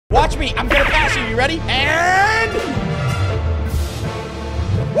Watch me. I'm gonna pass you. You ready? And...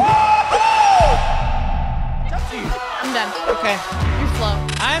 Woo-hoo! It's up to you. I'm done. Okay. You're slow.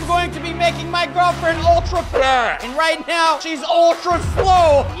 I'm going to be making my girlfriend ultra fast. And right now, she's ultra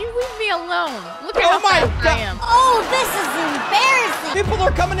slow. You leave me alone. Look at how fast I am. Oh, this is embarrassing. People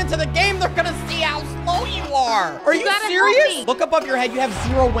are coming into the game. They're going to see how slow you are. Are you gotta serious? help me. Look above your head. You have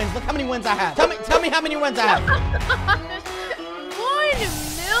 0 wins. Look how many wins I have. Tell me how many wins I have. 1 million?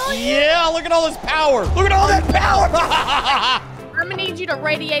 Yeah, look at all this power. Look at all that power. I'm gonna need you to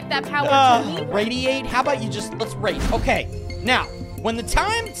radiate that power to me. Radiate? How about you just, let's race. Okay, now, when the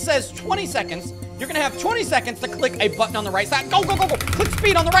time says 20 seconds, you're gonna have 20 seconds to click a button on the right side. Go, go, go, go. Click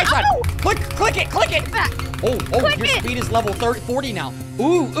speed on the right side. Click it. Oh, Click your it. speed is level 40 now.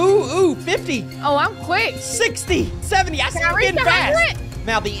 Ooh, 50. Oh, I'm quick. 60, 70. I see Can I you reach getting 100? fast.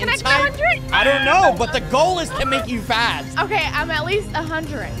 Now, the Can I get entire... 100? I don't know, but the goal is to make you fast. Okay, I'm at least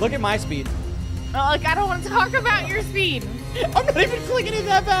 100. Look at my speed. Like, I don't want to talk about your speed. I'm not even clicking it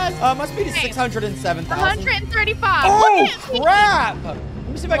that fast. My speed is 607,000. 135. Oh, Look at me. crap. Let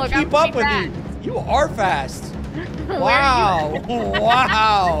me see if I Look, can keep I'm up with pretty you. You are fast. Where Wow. are you?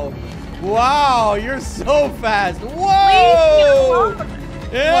 Wow. Wow, you're so fast. Leave me Whoa. alone.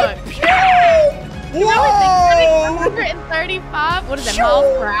 Yeah. Look. Pew! You Whoa. really think 135? What is it,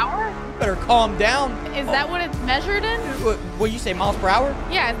 miles per hour? Better calm down. Is that what it's measured in? What you say, miles per hour?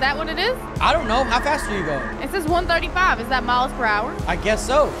 Yeah, is that what it is? I don't know. How fast are you going? It says 135. Is that miles per hour? I guess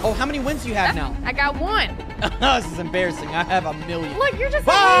so. Oh, how many wins do you have now? I got 1. This is embarrassing. I have 1 million. Look, you're just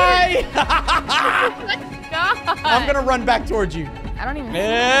Bye! Oh my God. I'm gonna run back towards you. I don't even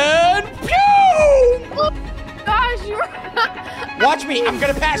And pew! Oh, gosh, you're... Watch me. I'm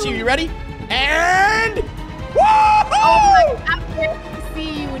gonna pass you. You ready? And woo! Oh my, I can't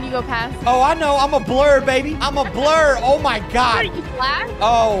see you when you go past. Oh, I know. I'm a blur, baby. I'm a blur. Oh my What, God. you flash?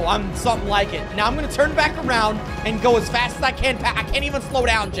 Oh, I'm something like it. Now I'm gonna turn back around and go as fast as I can. I can't even slow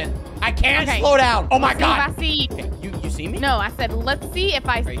down, Jen. I can't slow down. Oh my God. Let's see if I see. Okay, you see me? No, I said let's see if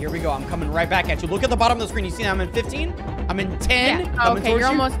I. All right, here we go. I'm coming right back at you. Look at the bottom of the screen. You see I'm in 15? I'm in 10. Yeah. Coming Okay, towards you're you.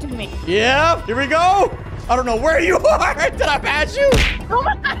 almost to me. Yeah, here we go. I don't know where you are. Did I pass you? Oh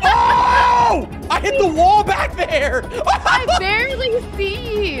my God. Oh! I hit the wall back there. I barely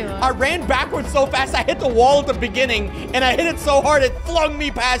see you. I ran backwards so fast, I hit the wall at the beginning, and I hit it so hard, it flung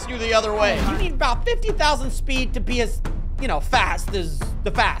me past you the other way. You need about 50,000 speed to be as, you know, fast as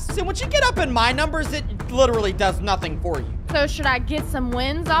the fast. And once you get up in my numbers, it literally does nothing for you. So should I get some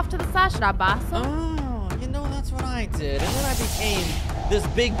wins off to the side? Should I buy some? Oh, you know, that's what I did. And then I became this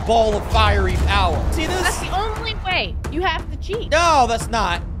big ball of fiery power. See this? That's the only way. You have to cheat. No, that's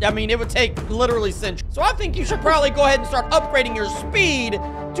not. I mean, it would take literally centuries. So I think you should probably go ahead and start upgrading your speed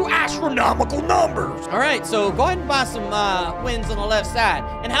to astronomical numbers. All right, so go ahead and buy some wins on the left side.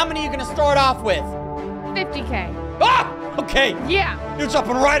 And how many are you gonna start off with? 50K. Ah, okay. Yeah. You're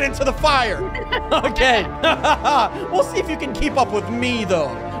jumping right into the fire. Okay. We'll see if you can keep up with me, though.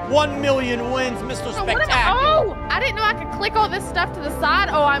 1 million wins, Mr. So what am I- Spectacular. oh, I didn't know I could click all this stuff to the side.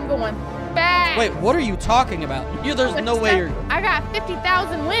 Oh, I'm going fast. Wait, what are you talking about? There's no way you're... I got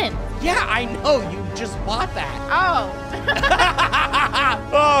 50,000 wins. Yeah, I know. You just bought that. Oh.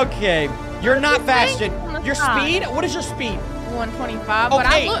 Okay. You're not It's fast, saying Jen. on the Your side. speed? What is your speed? 125. But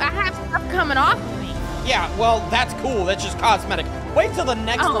Okay. I have stuff coming off of me. Yeah, well, that's cool. That's just cosmetic. Wait till the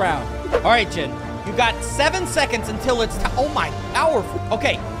next Oh. round. All right, Jen. You got 7 seconds until it's time. Oh, my, powerful.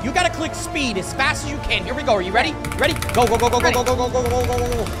 Okay, you got to click speed as fast as you can. Here we go. Are you ready? Ready? Go, go, go, go, go, go, go, go, go, go, go,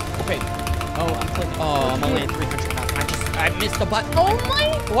 go. Okay. Oh, I'm clicking. Oh, I'm only at 300,000. I missed the button.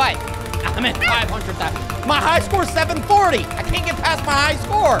 Only? What? I'm at 500,000. My high score is 740. I can't get past my high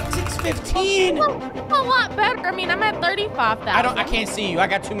score. 615. A lot better. I mean, I'm at 35,000. I can't see you. I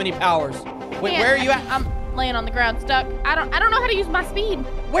got too many powers. Wait, where are you at? I'm laying on the ground stuck. I don't know how to use my speed.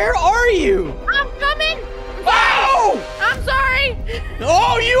 Where are you? I'm coming. Oh! I'm sorry.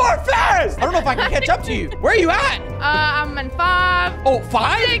 Oh, you are fast! I don't know if I can catch up to you. Where are you at? I'm in 5. Oh,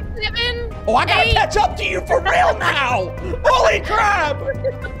 5? 6, 7. Oh, I gotta 8. catch up to you for real now! Holy crap!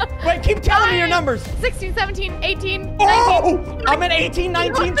 Wait, keep telling me your numbers. 16, 17, 18, 19. Oh! I'm at 18,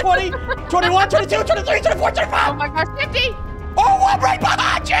 19, 20, 21, 22, 23, 24, 25! Oh my gosh, 50. Oh, I'm right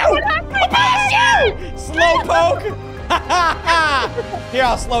behind you! I'm behind you! Slow poke! Here,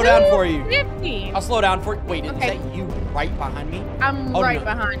 I'll slow down for you. 50. I'll slow down for you. Wait, is Okay. that you right behind me? I'm Oh, right no.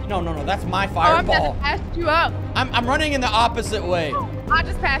 behind you. No, that's my Oh, I'm fireball. gonna pass you up. I'm running in the opposite way. I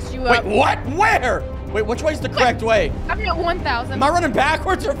just passed you Wait, up. what? Where? Wait, which way's the correct way? I'm at 1,000. Am I running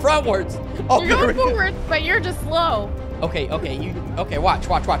backwards or frontwards? Oh, You're there we going go. forward, but you're just slow. Okay, watch.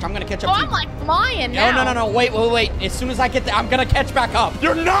 I'm gonna catch up Oh, to you. I'm like flying now. No. Wait. As soon as I get there, I'm gonna catch back up.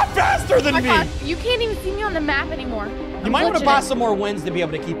 You're not faster than Oh my me. gosh, you can't even see me on the map anymore. You might want to buy some more wins to be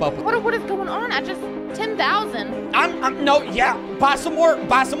able to keep up with. What is going on? I just 10,000. Buy some more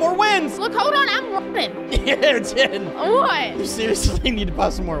wins. Look, hold on, I'm running. Yeah, Jen. What? You seriously need to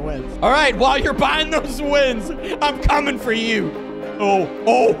buy some more wins. All right, while you're buying those wins, I'm coming for you.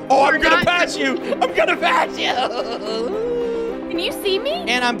 I'm gonna pass you. I'm gonna pass you. Can you see me?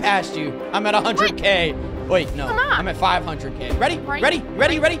 And I'm past you. I'm at 100K. Wait, no, I'm at 500K. Ready? Right.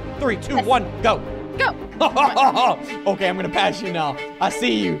 Ready? 3, 2, 1, go. Go. Okay, I'm gonna pass you now. I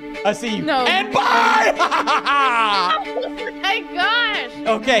see you. No. And bye! Oh my gosh.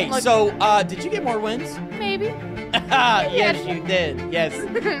 Okay, Look. so, did you get more wins? Maybe. Yes, you did. Yes,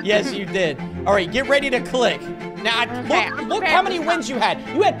 you did. All right, get ready to click. Now, look how many wins you had.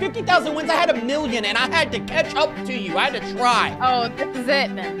 You had 50,000 wins. I had 1,000,000, and I had to catch up to you. I had to try. Oh, this is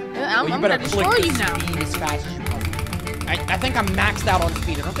it then. I'm You gonna better destroy click you the now. speed as fast as you can. I think I'm maxed out on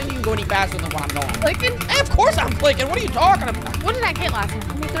speed. I don't think you can go any faster than what I'm going. Clicking? Hey, of course I'm clicking. What are you talking about? What did I get last time?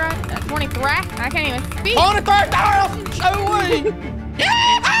 23? I can't even speak. On a third down, show me.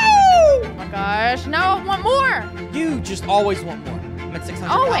 Oh my gosh. No, one more. You just always want more. I'm at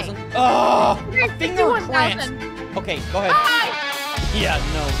 600,000. Always. My finger 51,000. cramps. Okay, go ahead. Bye. Yeah,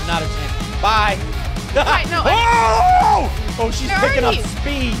 no, not a chance. Bye. Bye, no, Oh, she's Where picking are up you?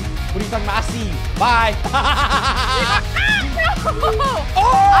 speed. What are you talking about? I see you. Bye. No.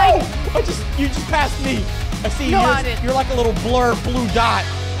 You just passed me. I see you. No, I didn't. You're like a little blur blue dot.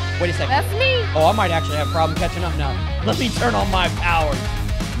 Wait a second. That's me. Oh, I might actually have a problem catching up now. Let me turn on my powers.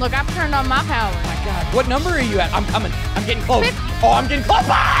 Look, I've turned on my power. Oh my God. What number are you at? I'm coming. I'm getting close. Oh, I'm getting close.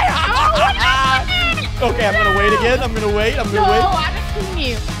 Bye. Okay, I'm gonna wait again. I'm gonna wait. No, wait. I just seen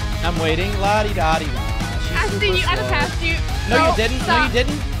you. I'm waiting. La-di-da-di. I see you. I just passed you. No, you didn't. Stop. No, you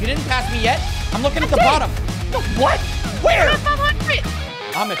didn't. You didn't pass me yet. I'm looking at the bottom. No, what? Where? I'm at 500.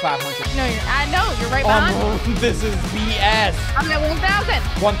 I'm at 500. No, I know. You're right behind me. This is BS. I'm at 1,000.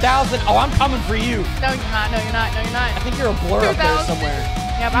 1,000. Oh, I'm coming for you. No, you're not. No, you're not. No, you're not. I think you're a blur up there 2,000. somewhere.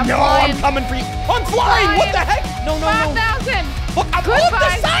 Yep, I'm No, flying. I'm coming for you. I'm flying. What the heck? No. 5,000. Look, I'm on the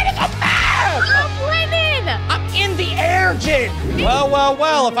side of the map. I'm winning. I'm in the air, Jen.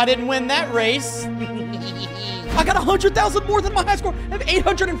 Well, if I didn't win that race. I got 100,000 more than my high score. I have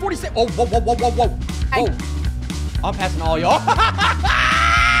 846. Oh, whoa. I'm passing all y'all.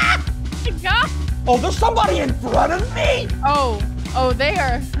 God. Oh, there's somebody in front of me. Oh, they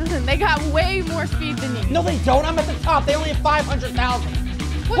are. They got way more speed than you. No, they don't. I'm at the top. They only have 500,000.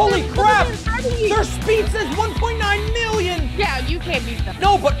 Holy crap. Their speed says 1.9 million. Yeah, you can't beat them.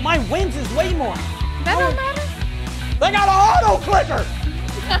 No, but my wins is way more. That don't matter. They got an auto clicker.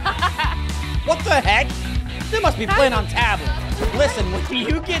 What the heck? They must be playing on tablet. Listen, when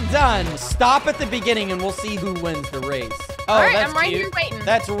you get done, stop at the beginning and we'll see who wins the race. Oh, all right, that's I'm right cute. here waiting.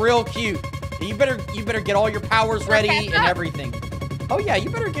 That's real cute. You better get all your powers ready and everything. Oh yeah, you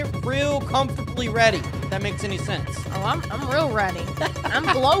better get real comfortably ready. If that makes any sense. Oh, I'm real ready. I'm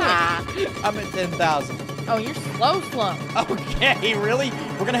glowing. I'm at 10,000. Oh, you're slow. Okay, really?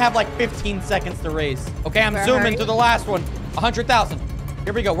 We're gonna have like 15 seconds to race. Okay, I'm Better zooming hurry. to the last one. 100,000.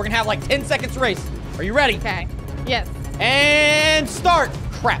 Here we go. We're gonna have like 10 seconds to race. Are you ready? Okay. Yes. And start.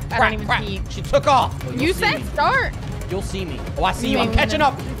 Crap. I don't even see you. She took off. Oh, You said start. You'll see me. Oh, I see you. No, I'm catching no.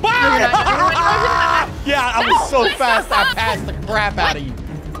 up. Bye! You're not. Yeah, I was so fast. I passed the crap out of you.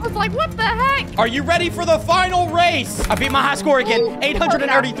 I was like, what the heck? Are you ready for the final race? I beat my high score again.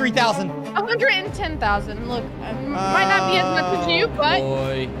 833,000. 110,000. Look, might not be as much as you, but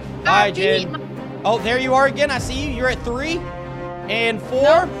Boy. Bye, Jen. Oh, there you are again. I see you. You're at 3 and 4.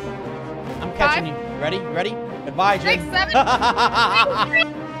 Nope. I'm catching you. Ready? Goodbye, Jen. 6,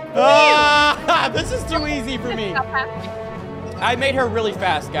 7. This is too easy for me. I made her really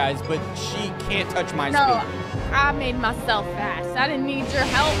fast, guys, but she can't touch my No, speed. I made myself fast. I didn't need your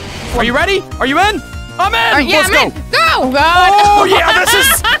help. Are you ready? Are you in? I'm in. Yeah, Let's I'm go. in. Go, God. Oh yeah,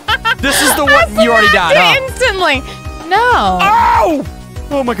 this is the one you already died, huh? Instantly. No. Oh!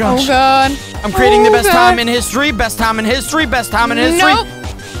 Oh my gosh. Oh, God. I'm creating the best God. time in history. Best time in history. Nope.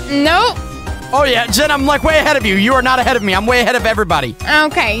 Oh yeah, Jen, I'm like way ahead of you. You are not ahead of me. I'm way ahead of everybody.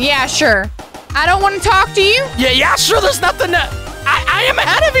 Okay, yeah, sure. I don't want to talk to you. Yeah, sure. There's nothing. I am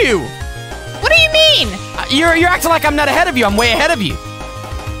ahead of you. What do you mean? You're acting like I'm not ahead of you. I'm way ahead of you.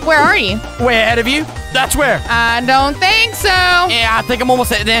 Where are you? Way ahead of you. That's where. I don't think so. Yeah, I think I'm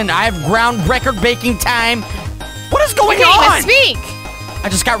almost at the end. I have ground record baking time. What is going You can't on? even speak. I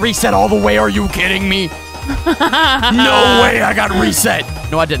just got reset all the way. Are you kidding me? No way I got reset.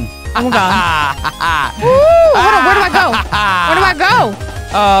 No, I didn't. Oh, God. Ooh, hold on. Where do I go? Where do I go?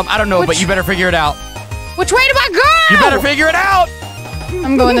 I don't know, but you better figure it out. Which way do I go? You better figure it out.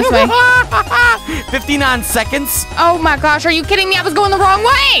 I'm going this way. 59 seconds. Oh, my gosh. Are you kidding me? I was going the wrong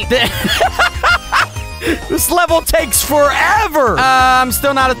way. This level takes forever. I'm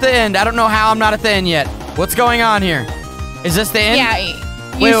still not at the end. I don't know how I'm not at the end yet. What's going on here? Is this the end? Yeah,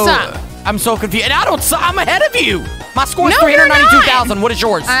 you suck. I'm so confused. And I don't suck. I'm ahead of you. My score is No, you're 392,000. What is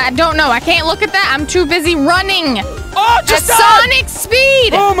yours? I don't know. I can't look at that. I'm too busy running. Oh, just at Sonic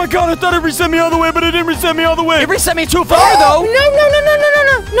speed. Oh my God! I thought it reset me all the way, but it didn't reset me all the way. It reset me too far, though.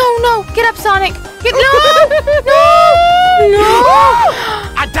 No. Get up, Sonic. No.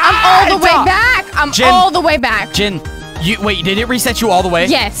 I died. I'm all the way back. I'm all the way back. Jen, wait. Did it reset you all the way?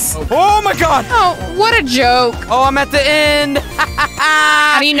 Yes. Oh my God. Oh, what a joke. Oh, I'm at the end.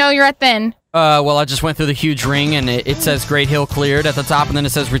 How do you know you're at the end? Well, I just went through the huge ring, and it says Great Hill cleared at the top, and then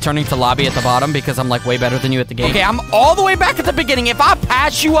it says returning to lobby at the bottom because I'm, like, way better than you at the game. Okay, I'm all the way back at the beginning. If I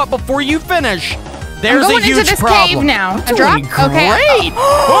pass you up before you finish, there's a huge problem. I'm going into this cave now. A drop? Okay. Great.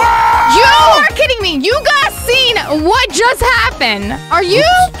 You are kidding me. You guys seen what just happened. Are you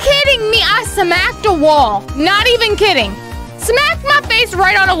kidding me? I smacked a wall. Not even kidding. Smacked my face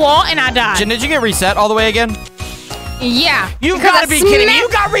right on a wall, and I died. Jen, did you get reset all the way again? Yeah. You gotta be kidding me. You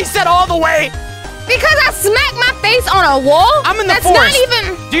got reset all the way. Because I smacked my face on a wall? I'm in the That's forest. Not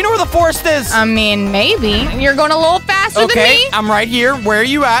even... Do you know where the forest is? I mean, maybe. You're going a little faster than me. Okay, I'm right here. Where are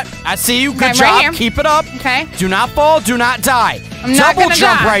you at? I see you. Good Okay, job. right here. Keep it up. Okay. Do not fall. Do not die. I'm not Double gonna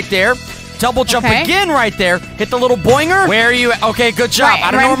jump die. right there. Double jump Okay. again right there. Hit the little boinger. Where are you at? Okay, good job. Right, I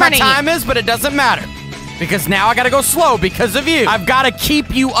don't right know in where my front of time is, but it doesn't matter. Because now I gotta go slow because of you. I've gotta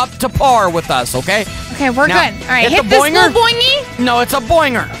keep you up to par with us, okay? Okay, we're Now, good. All right, hit hit the this boinger. little boingy. No, it's a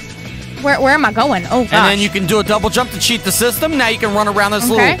boinger. Where am I going? Oh, gosh. And then you can do a double jump to cheat the system. Now you can run around this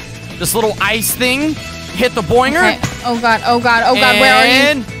little ice thing. Hit the boinger. Okay. Oh, God. Where are you?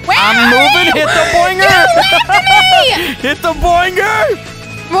 And Where I'm are moving. you? Hit the boinger. You left me. Hit the boinger.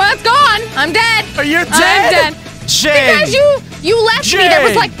 Well, it's gone. I'm dead. Are you dead? I'm dead. Jane. Because you left me. There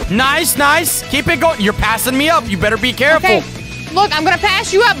was like... Nice. Keep it going. You're passing me up. You better be careful. Okay. Look, I'm going to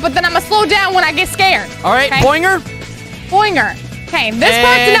pass you up, but then I'm going to slow down when I get scared. All right, okay? boinger. Okay, this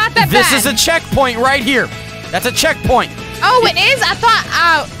part's not that bad. This is a checkpoint right here. That's a checkpoint. Oh, it is? I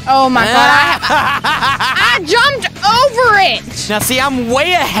thought... Oh, my God. I jumped over it. Now, see, I'm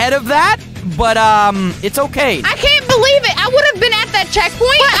way ahead of that, but it's okay. I can't believe it. I would have been at that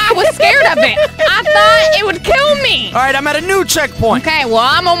checkpoint, but I was scared of it. I thought it would kill me. All right, I'm at a new checkpoint. Okay, well,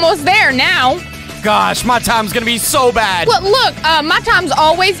 I'm almost there now. Gosh, my time's gonna be so bad. Look, my time's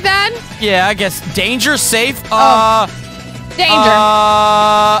always bad. Yeah, I guess danger, safe. Danger.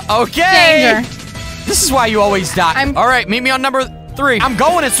 Okay. Danger. This is why you always die. All right, meet me on number 3. I'm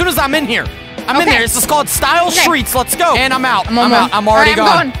going as soon as I'm in here. I'm in there. This is called Style Streets. Let's go. And I'm out. I'm out. I'm already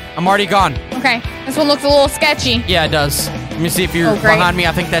gone. I'm already gone. Okay, this one looks a little sketchy. Yeah, it does. Let me see if you're great. behind me.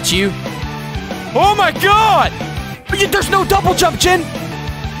 I think that's you. Oh my God! There's no double jump, Jen.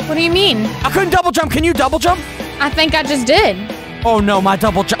 What do you mean? I couldn't double jump. Can you double jump? I think I just did. Oh no, my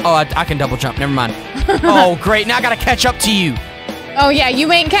double jump. Oh, I can double jump. Never mind. Oh, great. Now I gotta catch up to you. Oh yeah,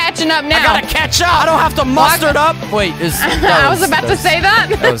 you ain't catching up now. I gotta catch up. I don't have to muster it up. Wait, I was about to say that.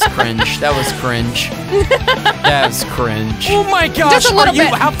 That was cringe. That was cringe. That was cringe. Oh my gosh. Just a little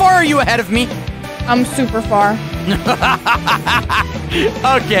bit. How far are you ahead of me? I'm super far.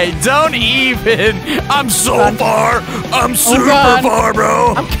 Okay, don't even. I'm so far. I'm super far,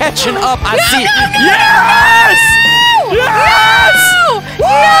 bro. I'm catching up. I see. Yes! Yes! No!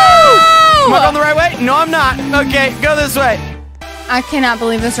 Am I going the right way? No, I'm not. Okay, go this way. I cannot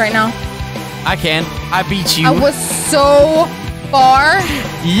believe this right now. I can. I beat you. I was so far.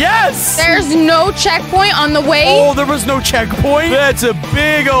 Yes! There's no checkpoint on the way. Oh, there was no checkpoint? That's a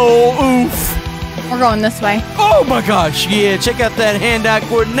big old oof. We're going this way. Oh my gosh, yeah, check out that hand-eye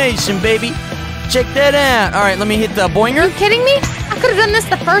coordination, baby. Check that out. All right, let me hit the boinger. Are you kidding me? I could have done this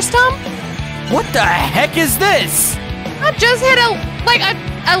the first time. What the heck is this? I just hit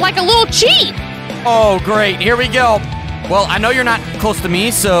a little cheat. Oh, great, here we go. Well, I know you're not close to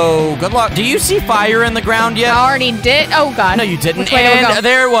me, so good luck. Do you see fire in the ground yet? I already did. Oh, God. No, you didn't. Which way do we go? And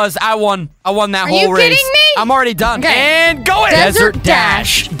there it was. I won. I won that Are whole you race. kidding me? I'm already done. Okay. And go it. Desert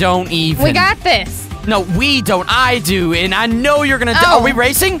Dash. Don't even. We got this. No, we don't. I do. And I know you're going to. Oh. Are we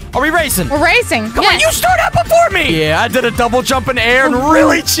racing? Are we racing? We're racing. Come on, you started out before me. Yeah, I did a double jump in air and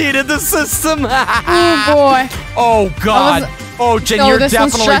really cheated the system. Oh, boy. Oh, God. Oh, Jen, No, you're this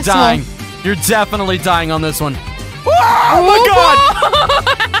one's definitely stressful. dying. You're definitely dying on this one. Oh, my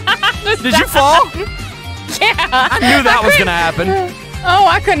God. Did you fall? Yeah. I knew that was going to happen. Oh,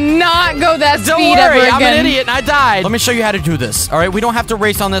 I could not go that Don't speed worry, ever again. I'm an idiot and I died. Let me show you how to do this. All right, we don't have to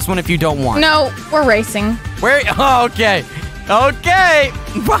race on this one if you don't want. No, we're racing. Where? Oh, okay. Okay.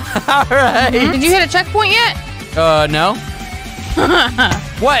 All right. Did you hit a checkpoint yet? No.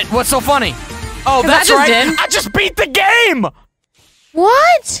 What? What's so funny? Oh, 'Cause that's I just right. did. I just beat the game.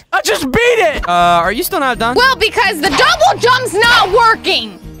 What? I just beat it. Are you still not done? Well, because the double jump's not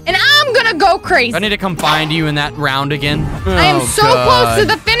working, and I'm gonna go crazy. I need to come find you in that round again. I am Oh, so God. close to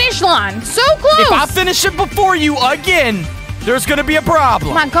the finish line. So close. If I finish it before you again, there's gonna be a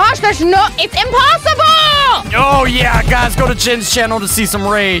problem. Oh my gosh, it's impossible! Oh yeah, guys, go to Jen's channel to see some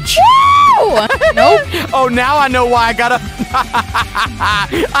rage. Woo! Nope. Oh, now I know why I gotta.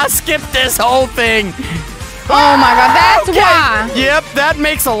 I skipped this whole thing. Oh my god, that's Okay. why. Yep, that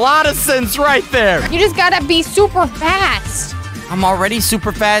makes a lot of sense right there. You just gotta be super fast. I'm already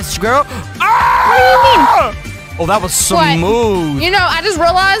super fast, girl. What do you mean? Oh, that was What? smooth. You know, I just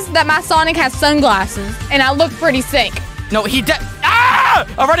realized that my Sonic has sunglasses, and I look pretty sick. No, he did. Ah!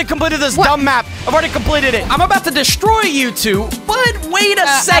 I've already completed this What? dumb map. I've already completed it. I'm about to destroy you two, but wait a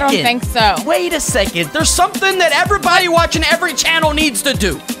second. I don't think so. Wait a second. There's something that everybody watching every channel needs to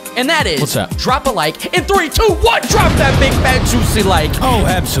do. And that is, What's that? drop a like. In 3, 2, 1, drop that big fat juicy like. Oh,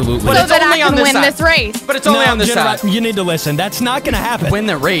 absolutely. But So it's that I only on can this win side. this race. But it's only on this Jenna, side. you need to listen. That's not gonna happen. Win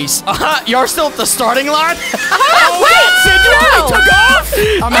the race. You're still at the starting line? Oh, Wait, Sid, you no. already took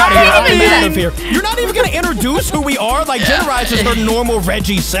off? I'm out of here. can't I'm even out of here. You're not even gonna introduce who we are? Like, Jenna Rise is her normal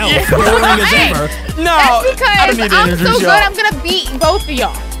Reggie self. Yeah. Boring as ever. No, That's because I don't need to I'm so introduce good, y'all. I'm gonna beat both of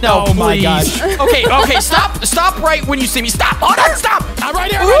y'all. No, Oh my please. gosh. Okay, stop right when you see me. Stop, hold on, stop. I'm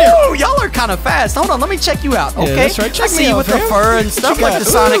right here, right here. Ooh, y'all are kind of fast. Hold on, let me check you out, okay? that's right. Check I see me you out, with the fam. fur and What stuff, you like got? the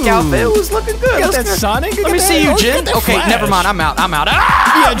Sonic Ooh. outfit. It was looking good. Got Let's that go. Sonic? Let me see you, Jen. Jen. Okay, never mind. I'm out.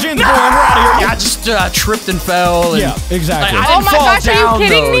 Ah! Yeah, Jen's boring. We're out of here. Yeah, I just tripped and fell. And, Yeah, exactly. I Oh didn't my fall gosh, are you down,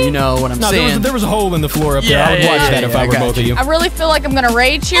 kidding though, me? You know what I'm No, saying? there was a hole in the floor up there. Yeah, I would yeah, watch yeah, that if yeah, I I were got both of you. I really feel like I'm gonna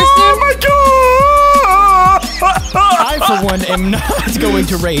rage here Oh soon. my god! I, for one, am not going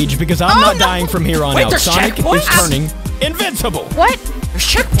to rage because I'm not dying from here on Wait, out. there's Sonic is checkpoints? turning invincible. What? There's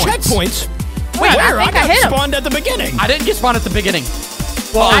checkpoints. Checkpoints? Wait, Where? I think I got hit him. spawned at the beginning. I didn't get spawned at the beginning.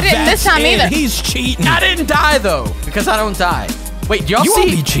 Well, I didn't this that's time it. either. He's cheating. I didn't die though, because I don't die. Wait, do y'all You see?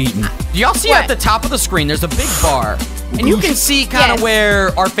 won't be cheating. Do y'all see What? at the top of the screen, there's a big bar. And you can see kind of Yes.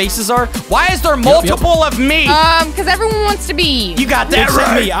 where our faces are. Why is there multiple of me? Because everyone wants to be. You got that Except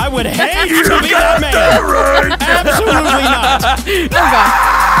right. me. I would hate to be that man. Absolutely not. Oh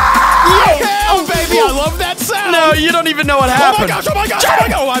god. Yeah, baby. I love that sound. No, you don't even know what Oh my happened. gosh, oh my gosh, oh my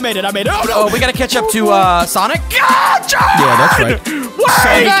gosh. Oh, I made it, I made it. Oh, no. Oh, we gotta catch up to Sonic. Ah, John! Yeah, that's right. Wait!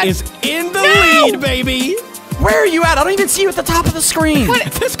 God. Sonic is in the No. lead, baby. Where are you at? I don't even see you at the top of the screen.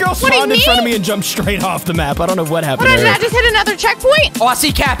 This girl What do you spawned in front of mean? me and jumped straight off the map. I don't know what happened What did there. I just hit another checkpoint? Oh, I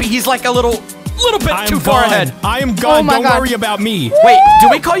see Cappy. He's like a little bit I am too far gone. ahead. I am gone. Oh my Don't God. worry about me. Wait, do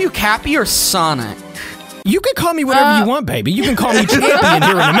we call you Cappy or Sonic? You can call me whatever you want, baby. You can call me champion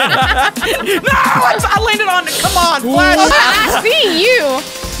here in a minute. No, I landed on it. Come on, Flash. I see you.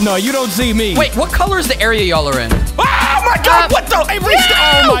 No, you don't see me. Wait, what color is the area y'all are in? Oh my god, what the? I reached,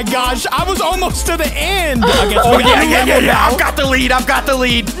 oh my gosh, I was almost to the end. I guess Oh we got yeah. I've got the lead. I've got the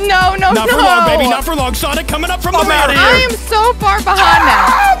lead. No, no, Not no. for long, baby. Not for long. Sonic coming up from the I'm outta rear. here. I am so far behind now.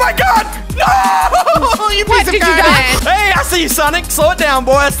 Oh my god! No! You What, piece of did you garbage. die? Hey, I see you, Sonic. Slow it down,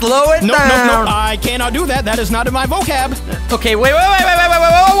 boy. Slow it No, down. no, no. I cannot do that. That is not in my vocab. Okay, wait.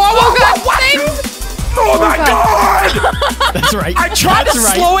 Oh god, What? thanks. Oh my god! That's right. I tried to That's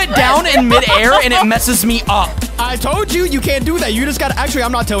right. slow it down in midair and it messes me up. I told you, you can't do that. You just got to, actually,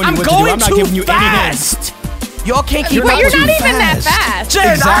 I'm not telling you I'm what to do. going I'm not too giving you any hints. fast. Y'all can't keep Wait, up you're with not me. even that fast.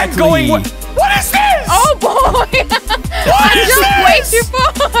 Jen, Exactly. I'm going. What is this? Oh boy. What I is jumped way this?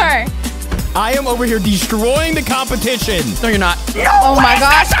 too far. I am over here destroying the competition. No, you're not. No, Oh my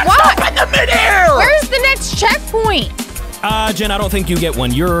gosh, Stop why? in the midair. Where's the next checkpoint? Jen, I don't think you get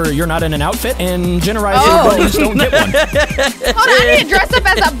one. You're not in an outfit, and Jenna Rise Oh. bunnies don't get one. Hold on, I need to dress up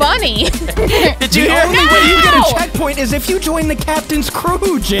as a bunny. Did you The hear only me? way you get No. a checkpoint is if you join the captain's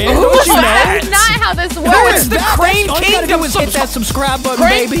crew, Jen. Who Don't is you know? that? That's not how this No, works. it's the That- Crane all you gotta Kingdom. do is hit that subscribe button,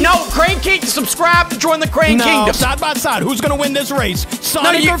 Crane, baby. no, Crane Kingdom. Subscribe to join the Crane No, Kingdom. side by side. Who's gonna win this race?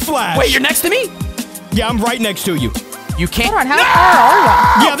 Sonic or Flash? Wait, you're next to me? Yeah, I'm right next to you. You can't. Hold on, how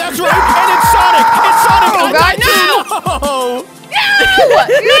far are Yeah, that's right. And it's Sonic. It's Sonic. Oh, I God, died too. No.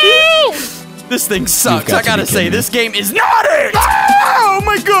 you? No! This thing sucks. got I to gotta be say, kidding me. this game is not it. Oh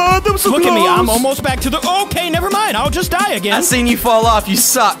my god, that was so Look close. at me. I'm almost back to the. Okay, never mind. I'll just die again. I seen you fall off. You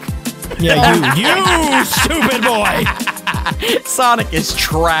suck. Yeah, you stupid boy. Sonic is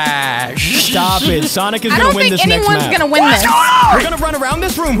trash. Stop it. Sonic is I going don't to win think this next anyone's map. going to win this. We're going to run around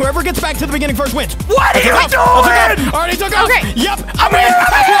this room. Whoever gets back to the beginning first wins. What are you doing? Already took off. Okay. Yep. I'm in.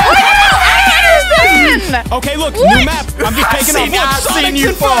 I understand. Okay, look. What? New map. I'm just taking off. Look, I've seen Sonic's you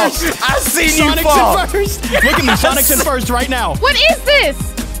in fall. first. I've seen you Sonic's fall. in first. Look at me. Sonic's in first right now. What is this?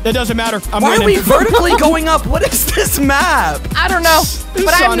 It doesn't matter. I'm Why are winning. we vertically going up? What is this map? I don't know,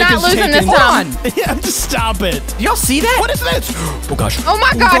 but I'm Sonic not is losing this taking- time. Yeah, just stop it. Do y'all see that? What is this? Oh gosh. Oh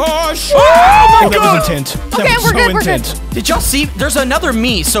my God. Gosh. Oh my That God. was intense. That Okay, was we're so good, we're good. intense. Did y'all see? There's another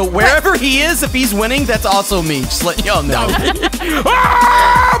me. So wherever he is, if he's winning, that's also me. Just letting y'all know.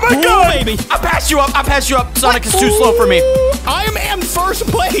 Oh my Ooh, God, baby. I passed you up. I passed you up. Sonic is too slow for me. I am in first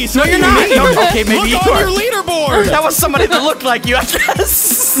place. No, you're not. No, okay, maybe Look you on are. your leaderboard. That was somebody that looked like you, I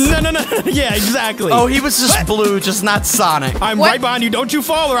guess. No. Yeah, exactly. Oh, he was just blue, just not Sonic. I'm What? right behind you. Don't you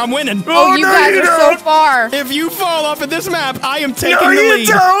fall or I'm winning. Oh, you no, guys you are don't. so far. If you fall off of this map, I am taking No, the you lead.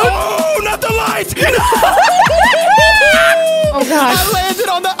 don't. Oh, not the lights. Oh gosh. I landed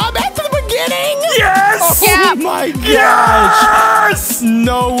on the. I'm back to the beginning. Yes! Yeah. Oh my gosh. Yes!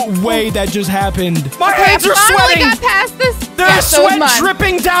 No way that just happened. My hands are Finally sweating. got past this. There's Yeah, so is sweat mine.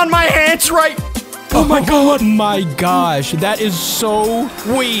 dripping down my hands right. Oh my god. My gosh. That is so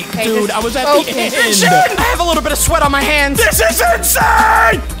weak, Okay, dude. just I was at focus. the end. I have a little bit of sweat on my hands. This is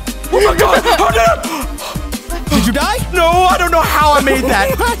insane! Oh my God! Oh no! Did you die? No, I don't know how I made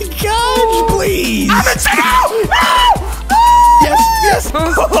that. Oh my gosh, please. I'm insane! No! Yes. Are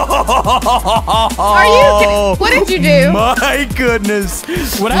you kidding? What did you do? My goodness.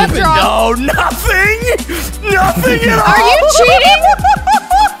 What happened? draw- No, nothing! Nothing at all! Are you cheating?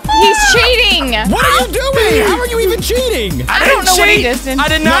 He's cheating. What are you doing? How are you even cheating? I don't know what he just did. I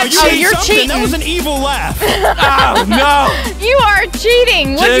did No, not you cheat. Oh, did you're something. cheating. That was an evil laugh. Oh, no. You are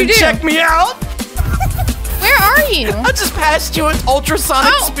cheating. What'd you Didn't do? check me out. Where are you? I just passed you at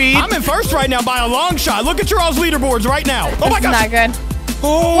ultrasonic Oh. speed. I'm in first right now by a long shot. Look at your all's leaderboards right now. Oh my This is gosh. not good.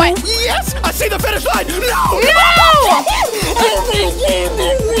 Oh, What? yes. I see the finish line. No. No!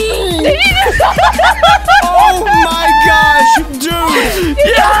 Oh my gosh, dude.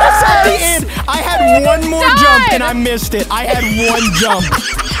 Yes, at the end. I had one more died. jump and I missed it. I had one jump.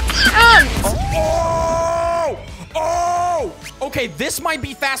 Oh! Okay, this might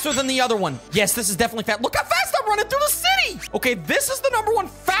be faster than the other one. Yes, this is definitely fast. Look how fast I'm running through the city. Okay, this is the #1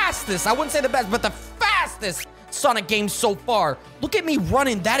 fastest. I wouldn't say the best, but the fastest Sonic game so far. Look at me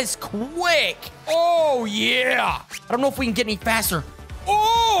running. That is quick. Oh, yeah. I don't know if we can get any faster.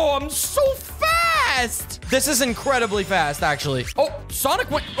 Oh, I'm so fast. This is incredibly fast, actually. Oh, Sonic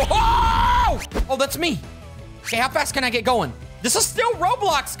went. Oh! Oh, that's me. Okay, how fast can I get going? This is still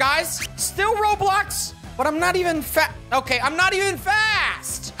Roblox, guys. Still Roblox. But I'm not even fast. Okay, I'm not even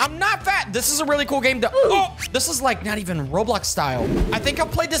fast. I'm not fast. This is a really cool game. Oh, this is like not even Roblox style. I think I've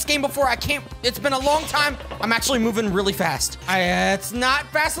played this game before. I can't. It's been a long time. I'm actually moving really fast. It's not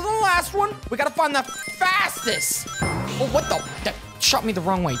faster than the last one. We gotta find the fastest. Oh, what the? That shot me the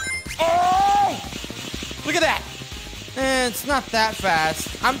wrong way. Oh, look at that. It's not that fast.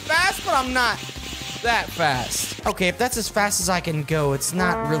 I'm fast, but I'm not that fast. Okay, if that's as fast as I can go, it's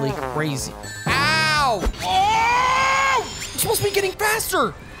not really crazy. Ow! Oh! I'm supposed to be getting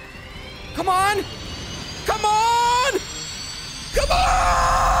faster. Come on. Come on. Come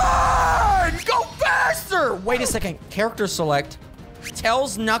on! Go faster! Wait a second. Character select.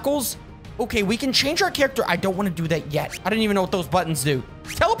 Tails, Knuckles. Okay, we can change our character. I don't want to do that yet. I don't even know what those buttons do.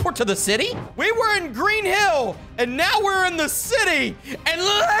 Teleport to the city? We were in Green Hill, and now we're in the city. And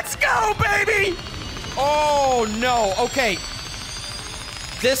let's go, baby! Oh, no. Okay.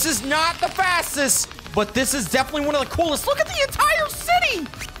 This is not the fastest, but this is definitely one of the coolest. Look at the entire city.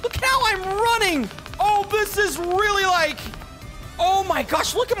 Look how I'm running. Oh, this is really like... Oh, my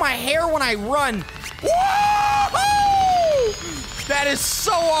gosh. Look at my hair when I run. Whoa! That is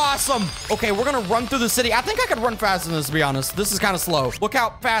so awesome. Okay, we're going to run through the city. I think I could run faster than this, to be honest. This is kind of slow. Look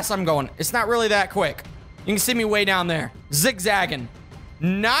how fast I'm going. It's not really that quick. You can see me way down there. Zigzagging.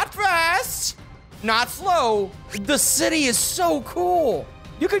 Not fast. Not slow. The city is so cool.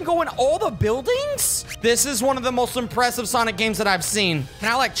 You can go in all the buildings? This is one of the most impressive Sonic games that I've seen.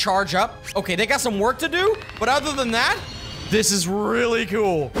 Can I like charge up? Okay, they got some work to do, but other than that, this is really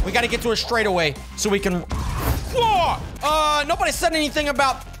cool. We got to get to a straightaway so we can... Nobody said anything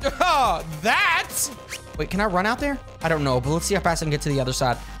about that. Wait, can I run out there? I don't know, but let's see how fast I can get to the other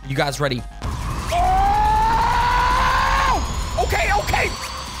side. You guys ready? Oh! Okay, okay.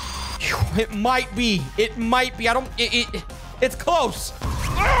 It might be. It might be. I don't... It's close.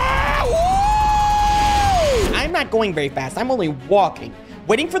 I'm not going very fast. I'm only walking.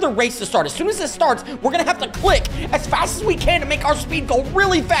 waiting for the race to start. As soon as it starts, we're gonna have to click as fast as we can to make our speed go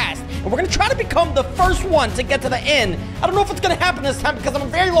really fast. And we're gonna try to become the first one to get to the end. I don't know if it's gonna happen this time because I'm a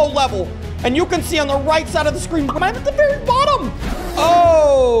very low level. And you can see on the right side of the screen, I'm at the very bottom.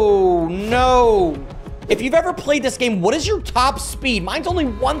 Oh, no. If you've ever played this game, what is your top speed? Mine's only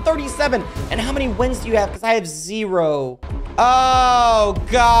 137. And how many wins do you have? Because I have 0. Oh,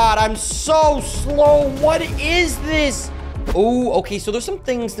 God, I'm so slow. What is this? Oh, okay, so there's some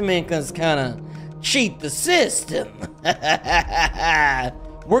things to make us kind of cheat the system.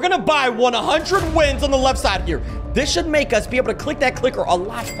 We're gonna buy 100 wins on the left side here. This should make us be able to click that clicker a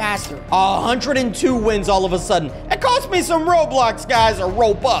lot faster. 102 wins all of a sudden. It cost me some Roblox, guys, or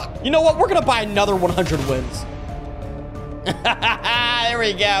Robux. You know what? We're gonna buy another 100 wins. There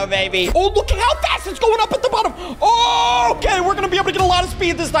we go, baby. Oh, look at how fast it's going up at the bottom. Oh, okay, we're gonna be able to get a lot of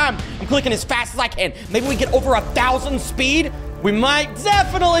speed this time. I'm clicking as fast as I can. Maybe we get over 1,000 speed. We might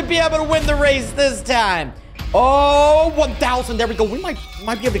definitely be able to win the race this time. Oh, 1,000. There we go. We might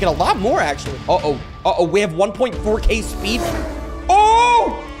be able to get a lot more, actually. Uh-oh. We have 1.4K speed.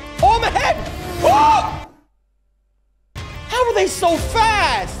 Oh, I'm ahead. Oh! How are they so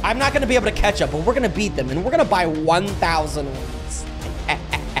fast? I'm not going to be able to catch up, but we're going to beat them, and we're going to buy 1,000 wins.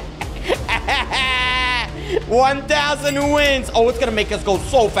 1,000 wins. Oh, it's going to make us go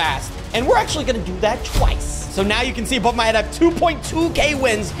so fast. And we're actually going to do that twice. So now you can see above my head I have 2.2K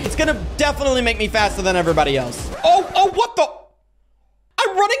wins. It's going to definitely make me faster than everybody else. Oh, what the?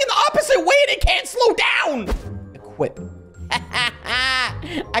 I'm running in the opposite way and it can't slow down. Equip.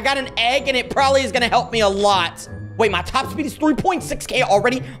 I got an egg and it probably is going to help me a lot. Wait, my top speed is 3.6K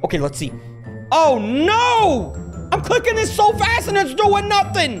already? Okay, let's see. Oh, no! I'm clicking this so fast and it's doing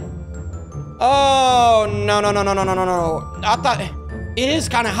nothing. Oh, no. I thought it is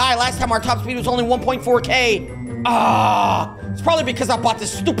kind of high. Last time our top speed was only 1.4K. It's probably because I bought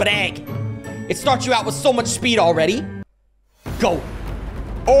this stupid egg. It starts you out with so much speed already. Go.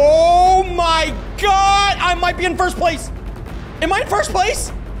 Oh, my God. I might be in first place. Am I in first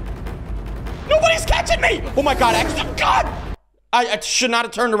place? Nobody's catching me! Oh my God, God! I should not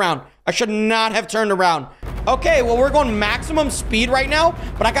have turned around. I should not have turned around. Okay, well, we're going maximum speed right now,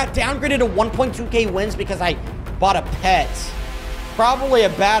 but I got downgraded to 1.2K wins because I bought a pet. Probably a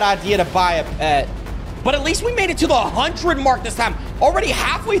bad idea to buy a pet. But at least we made it to the 100 mark this time. Already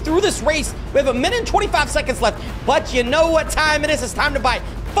halfway through this race. We have 1 minute and 25 seconds left. But you know what time it is? It's time to buy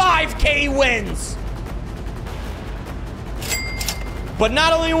 5K wins. But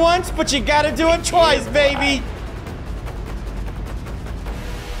not only once, but you gotta do it twice, baby.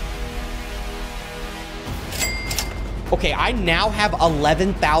 Okay, I now have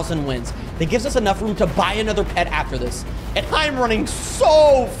 11,000 wins. That gives us enough room to buy another pet after this. And I'm running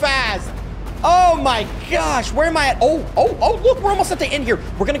so fast. Oh my gosh, where am I at? Oh, look, we're almost at the end here.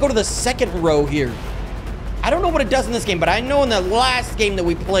 We're gonna go to the second row here. I don't know what it does in this game, but I know in the last game that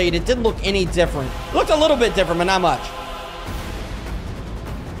we played, it didn't look any different. It looked a little bit different, but not much.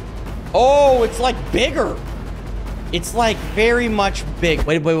 Oh, it's like bigger. It's like very much big.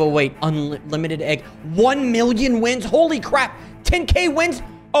 Wait. Unlimited egg. 1 million wins. Holy crap. 10K wins.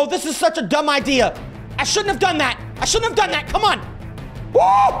 Oh, this is such a dumb idea. I shouldn't have done that. Come on.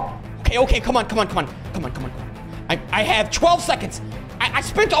 Woo! Okay. Come on. I have 12 seconds. I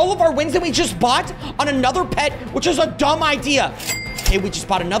spent all of our wins that we just bought on another pet, which is a dumb idea. Okay, we just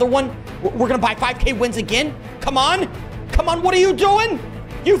bought another one. We're gonna buy 5K wins again. Come on. What are you doing?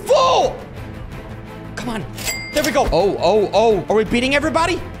 You fool! Come on. There we go. Oh. Are we beating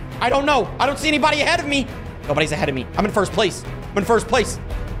everybody? I don't know. I don't see anybody ahead of me. Nobody's ahead of me. I'm in first place.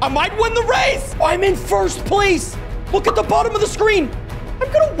 I might win the race. Oh, I'm in first place. Look at the bottom of the screen.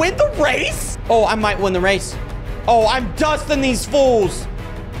 I'm gonna win the race? Oh, I might win the race. Oh, I'm dusting these fools.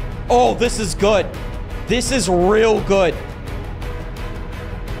 Oh, this is good. This is real good.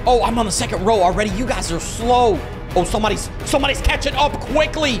 Oh, I'm on the second row already. You guys are slow. Oh, somebody's catching up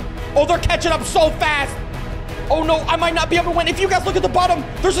quickly. Oh, they're catching up so fast. Oh, no, I might not be able to win. If you guys look at the bottom,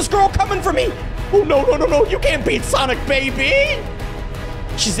 there's this girl coming for me. Oh, no. You can't beat Sonic, baby.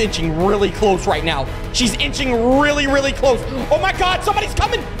 She's inching really close right now. She's inching really, really close. Oh, my God, somebody's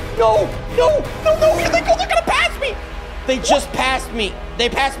coming. No. Here they go. They're going to pass me. They just passed me. They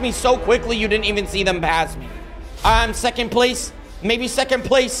passed me so quickly, you didn't even see them pass me. I'm second place. Maybe second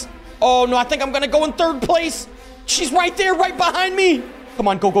place. Oh, no, I think I'm going to go in third place. She's right there, right behind me. Come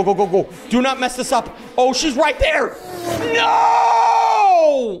on, go. Do not mess this up. Oh, she's right there.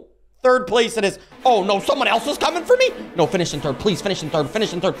 No! Third place it is. Oh, no, someone else is coming for me? No, finish in third. Please, finish in third.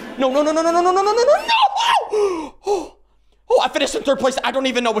 No. Oh, I finished in third place. I don't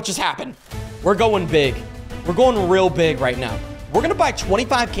even know what just happened. We're going big. We're going real big right now. We're gonna buy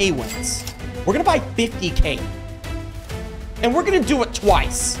 25K wins. We're gonna buy 50K. And we're gonna do it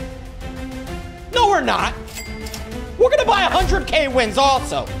twice. No, we're not. We're gonna buy 100K wins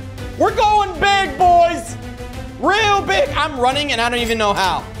also. We're going big, boys. Real big. I'm running and I don't even know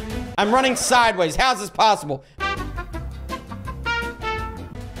how. I'm running sideways. How's this possible?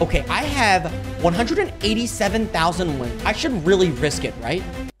 Okay, I have 187,000 wins. I should really risk it, right?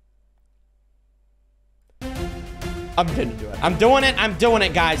 I'm gonna do it. I'm doing it. I'm doing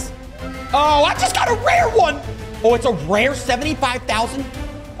it, guys. Oh, I just got a rare one. Oh, it's a rare 75,000.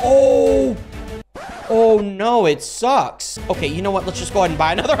 Oh. Oh, no, it sucks. Okay, you know what? Let's just go ahead and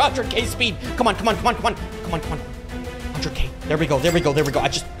buy another 100K speed. Come on, come on, come on, come on. Come on, come on. 100K. There we go, there we go, there we go.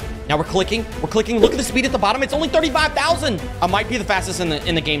 Now we're clicking. We're clicking. Look at the speed at the bottom. It's only 35,000. I might be the fastest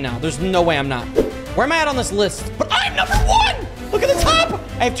in the game now. There's no way I'm not. Where am I at on this list? But I'm number 1. Look at the top.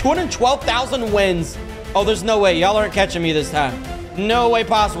 I have 212,000 wins. Oh, there's no way. Y'all aren't catching me this time. No way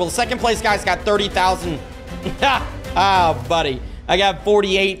possible. The second place guy's got 30,000. Ah, buddy. I got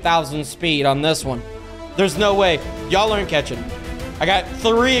 48,000 speed on this one. There's no way. Y'all aren't catching me. I got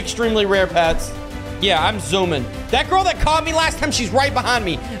 3 extremely rare pets. Yeah, I'm zooming. That girl that caught me last time, she's right behind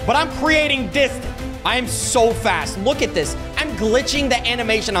me. But I'm creating distance. I am so fast. Look at this. I'm glitching the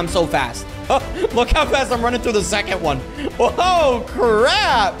animation. I'm so fast. Look how fast I'm running through the second one. Oh,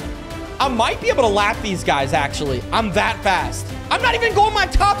 crap. I might be able to lap these guys, actually. I'm that fast. I'm not even going my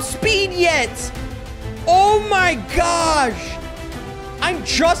top speed yet. Oh, my gosh. I'm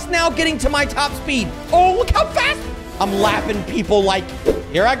just now getting to my top speed. Oh, look how fast. I'm lapping people like,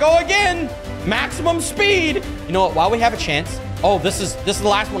 here I go again. Maximum speed. You know what? While we have a chance. Oh, this is the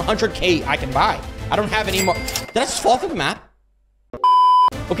last 100K I can buy. I don't have any more. Did I just fall through the map?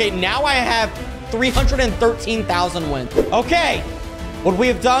 Okay, now I have 313,000 wins. Okay. What we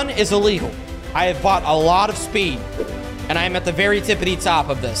have done is illegal. I have bought a lot of speed, and I am at the very tippity top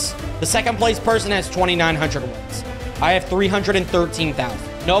of this. The second place person has 2,900 wins. I have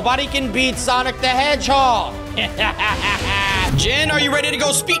 313,000. Nobody can beat Sonic the Hedgehog. Jen, are you ready to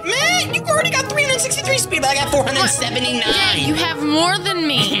go speed? Man, you already got 363 speed, but I got 479. Yeah, you have more than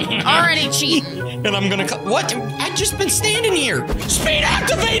me. Already cheating. And I'm gonna what? I just been standing here. Speed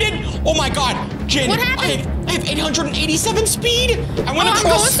activated! Oh my god, Jen, What happened? I have 887 speed. I went I'm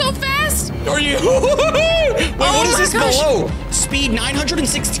going so fast. Are you? Wait, what is this gosh. below? Speed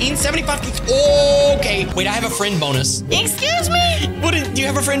 916, 75. Okay. Wait, I have a friend bonus. Excuse me? Do you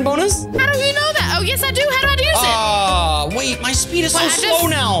have a friend bonus? How do you know that? Oh, yes, I do. How do I use it? Wait, my speed is Well, so I slow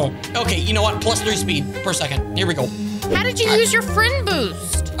just- now. Okay, you know what? +3 speed per second. Here we go. How did you use your friend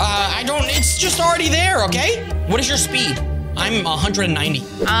boost? I don't, it's just already there, okay? What is your speed? I'm 190.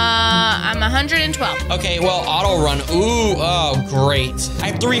 I'm 112. Okay, well, auto run. Ooh, oh, great. I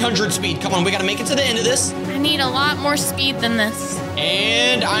have 300 speed. Come on, we gotta make it to the end of this. I need a lot more speed than this.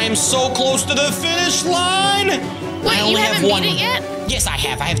 And I'm so close to the finish line. Wait, I only you have haven't one. beat it yet? Yes, I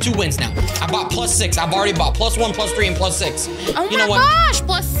have. I have 2 wins now. I bought +6. I've already bought +1, +3, and +6. Oh You know my what? gosh,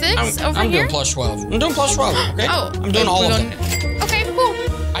 +6 over I'm here? doing +12. I'm doing +12, okay? Oh. I'm doing all of them. Okay, cool.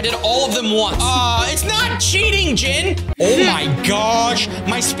 I did all of them once. It's not cheating, Jen. Oh my gosh.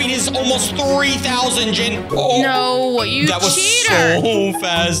 My speed is almost 3,000, Jen. Oh. No, you That was cheater. so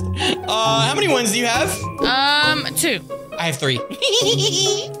fast. How many wins do you have? 2. I have 3.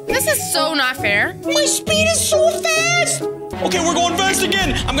 This is so not fair. My speed is so fast. Okay, we're going fast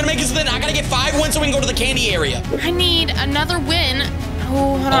again. I'm gonna make it so then I gotta get 5 wins so we can go to the candy area. I need another win.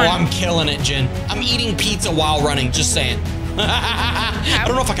 Oh, hold on. Oh, I'm killing it, Jen. I'm eating pizza while running, just saying. I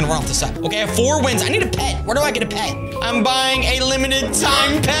don't know if I can run off the side. Okay, I have 4 wins. I need a pet. Where do I get a pet? I'm buying a limited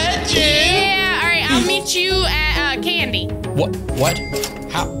time pet, Jen. Yeah, all right, I'll meet you at Candy. What? What?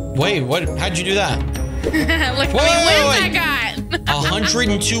 How? Wait, what? How'd you do that? Look how many wins I got.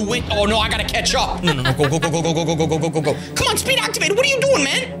 102 wins. Oh, no, I gotta catch up. No, go. Come on, speed activated. What are you doing,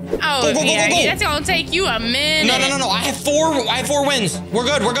 man? Oh, Go. yeah, that's gonna take you a minute. No. I have 4 wins. We're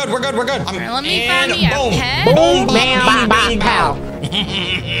good. All right, let me And find me a boom. pet. Boom, Bam, bang, pow.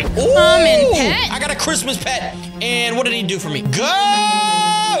 Ooh, Come in, pet. I got a Christmas pet. And what did he do for me? Go!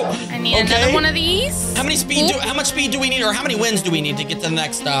 I need another one of these. How much speed do we need, or how many wins do we need to get to the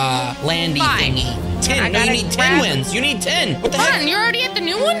next landy 5. thingy? 10. I No, you gotta need 10 grab- wins. You need 10. What the Hold heck? on, you're already at the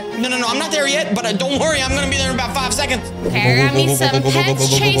new one? No, I'm not there yet, but don't worry, I'm gonna be there in about 5 seconds. Okay, I got me some pets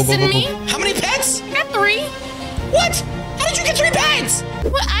chasing me. How many pets? I got 3. What? How did you get 3 pets?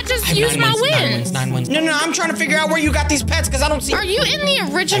 Well, I just have used 9 my wins. 9 wins. No, I'm trying to figure out where you got these pets because I don't see. Are you in the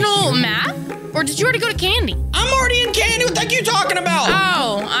original map? Or did you already go to Candy? I'm already in Candy. What the heck are you talking about?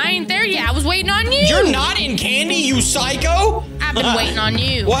 Oh, I ain't there yet. I was waiting on you. You're not in Candy, you psycho. I I've been waiting on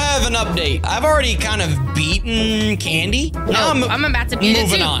you. We'll have an update. I've already kind of beaten Candy. Now I'm about to beat it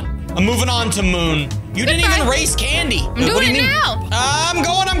too. I'm moving on to Moon. You didn't even race Candy. I'm doing it now. I'm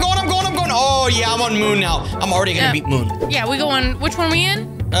going. Oh, yeah, I'm on Moon now. I'm already going to beat Moon. Yeah, we going, which one we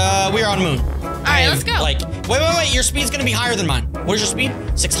in? We're on Moon. All right, let's go. Wait. Your speed's gonna be higher than mine. What is your speed?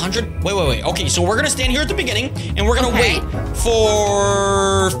 600? Wait. Okay, so we're gonna stand here at the beginning, and we're gonna wait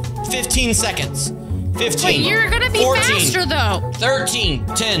for 15 seconds. 15. Wait, you're gonna be 14, faster though. 13,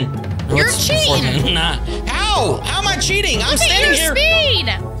 10. You're cheating. Nah. How? How am I cheating? I'm Look standing at your here. speed.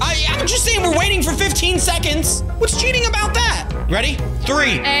 I'm just saying we're waiting for 15 seconds. What's cheating about that? Ready?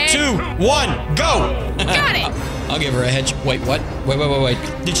 3, 2, 1, go. Got it. I'll give her a head. Wait, what? Wait.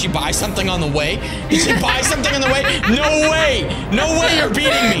 Did she buy something on the way? Did she buy something on the way? No way. No way you're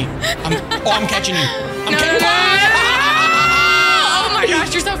beating me. I'm catching you. I'm catching you. Oh my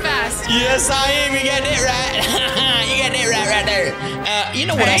gosh, you're so fast. Yes, I am. You got it right. You got it right there. You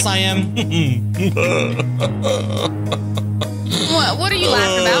know what else I am? What are you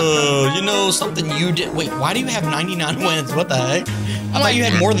laughing about? You know something you did. Wait, why do you have 99 wins? What the heck? I thought you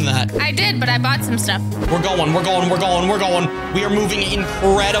had more than that. I did, but I bought some stuff. We're going. We are moving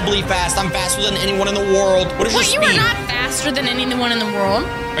incredibly fast. I'm faster than anyone in the world. What is your speed? You are not faster than anyone in the world.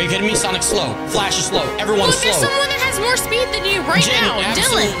 Are you kidding me? Sonic's slow. Flash is slow. Everyone's slow. There's someone that has more speed than you right now.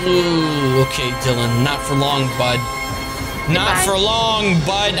 Dylan. Ooh, okay, Dylan. Not for long, bud. Not for long,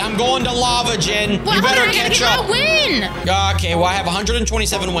 bud. I'm going to lava, Jen. Well, you better catch up. Win. Okay, well, I have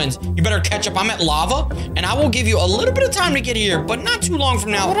 127 wins. You better catch up. I'm at lava, and I will give you a little bit of time to get here, but not too long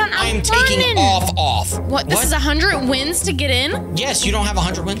from now. Hold on, I am taking off. What? This is 100 wins to get in? Yes, you don't have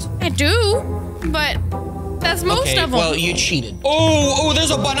 100 wins? I do, but that's most of them. Well, you cheated. Oh,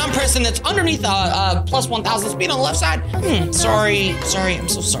 there's a button I'm pressing that's underneath plus 1,000 speed on the left side. Sorry, I'm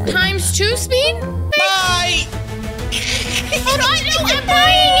so sorry. Times 2 speed? Bye! Hold on, no, I'm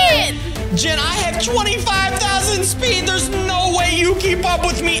buying it! Jen, I have 25,000 speed. There's no way you keep up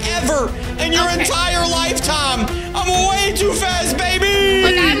with me ever in your entire lifetime. I'm way too fast, baby!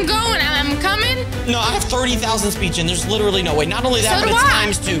 Look, I'm coming. No, I have 30,000 speed, Jen. There's literally no way. Not only that, So but do it's I.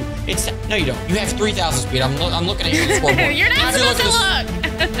 times 2. No, you don't. You have 3,000 speed. I'm looking at your scoreboard. You're not supposed to look.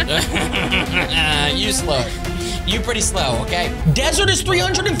 You slow. You pretty slow, okay? Desert is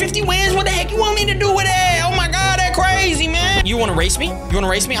 350 wins. What the heck you want me to do with it? Oh my God, that's crazy, man. You want to race me? I'm going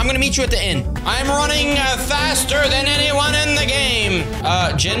to meet you at the end. I'm running faster than anyone in the game.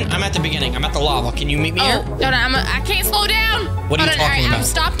 Jen, I'm at the beginning. I'm at the lava. Can you meet me here? Hold on, I can't slow down. What are you talking about? I'm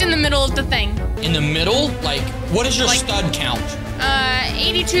stopped in the middle of the thing. In the middle? Like, what is your stud count?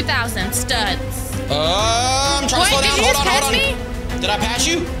 82,000 studs. I'm trying to slow down. Hold on. Me? Did I pass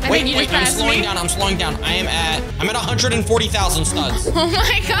you? Wait, I'm slowing down. I'm at 140,000 studs. Oh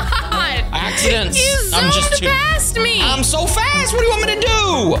my God. Accidents. You zoomed past me. I'm so fast. What do you want me to do?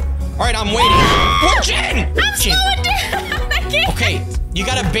 All right, I'm waiting. What, Jen? I'm slowing down. I can't. Okay, you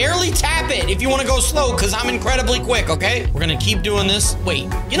gotta barely tap it if you want to go slow, because I'm incredibly quick, okay? We're gonna keep doing this. Wait,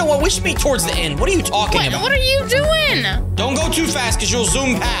 you know what? We should be towards the end. What are you talking about? What are you doing? Don't go too fast, because you'll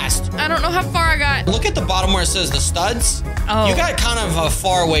zoom past. I don't know how far I got. Look at the bottom where it says the studs. Oh. You got kind of a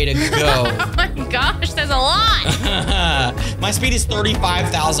far way to go. Oh my gosh, there's a lot. My speed is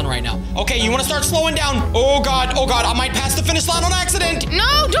 35,000 right now. Okay, you want to start slowing down? Oh God, I might pass the finish line on accident.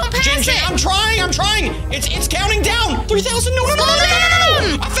 No, don't pass it. I'm trying. It's counting down. 3,000. No.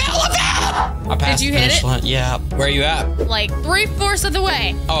 I fell. I passed. Did you the hit finish it? line. Yeah. Where are you at? Like 3/4 of the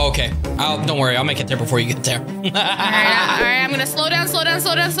way. Oh, okay. Don't worry. I'll make it there before you get there. All right, I'm gonna slow down.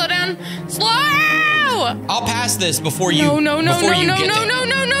 Slow! I'll pass this before you. No.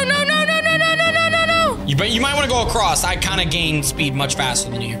 You might want to go across. I kind of gain speed much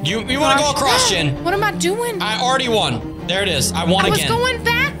faster than you. You want to go across, Jen? What am I doing? I already won. There it is. I won again. I was going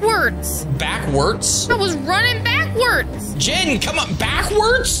backwards. Backwards? I was running backwards. Jen, come on.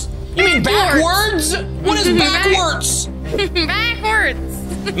 Backwards? You mean backwards? What is backwards? Backwards.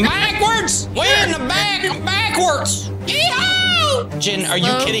 Backwards? Way in the back. Backwards. Yee-haw! Jen, are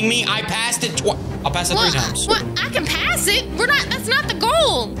you kidding me? I passed it I'll pass it 3 times. What? I can pass it. That's not the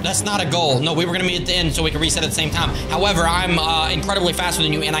goal. That's not a goal. No, we were going to meet at the end so we can reset at the same time. However, I'm incredibly faster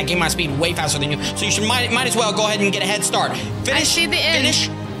than you, and I gain my speed way faster than you. So you might as well go ahead and get a head start. Finish. I see the end.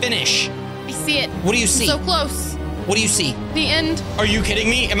 Finish. I see it. What do you see? So close. What do you see? The end. Are you kidding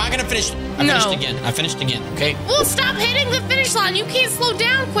me? Am I going to finish? I finished again, okay? Well, stop hitting the finish line. You can't slow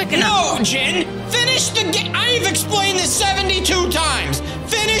down quick enough. No, Jen. Finish the game. I've explained this 72 times.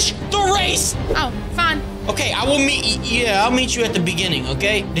 Finish the race. Oh, fine. Okay, I'll meet you at the beginning,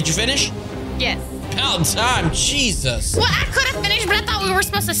 okay? Did you finish? Yes. About time, Jesus. Well, I could have finished, but I thought we were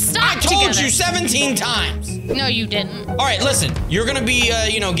supposed to stop I told together. you 17 times. No, you didn't. All right, listen. You're gonna be,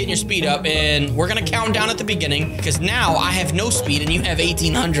 getting your speed up, and we're gonna count down at the beginning because now I have no speed and you have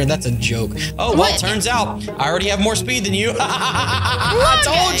 1,800. That's a joke. Oh, well, What? turns out I already have more speed than you. I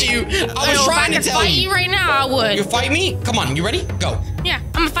told you. I was trying to If I tell could fight you. you right now, I would. You fight me? Come on, you ready? Go. Yeah,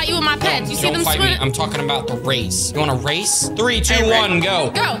 I'm gonna fight you with my pets. You see Don't them fight me. swimming? I'm talking about the race. You want to race? 3, 2, Hey, 1,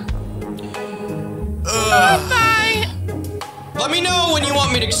 go. Go. Bye. Let me know when you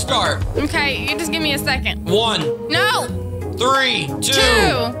want me to start. Okay, you just give me a second. 1, No. 3, 2,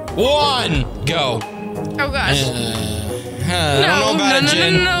 1, go. Oh gosh. I don't know about it,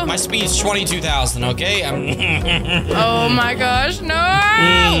 Jen. No. My speed's 22,000, okay? Oh my gosh, no.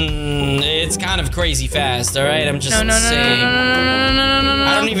 It's kind of crazy fast, all right? I'm just No. saying.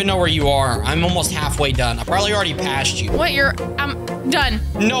 I don't even know where you are. I'm almost halfway done. I probably already passed you. What? I'm done.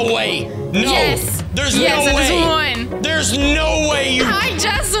 No way. No. Yes. There's Yes, no I way. just won. There's no way you. I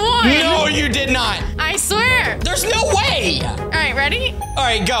just won. No, you did not. I swear. There's no way. All right, ready? All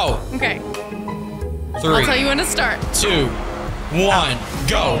right, go. Okay. 3, I'll tell you when to start. 2, 1,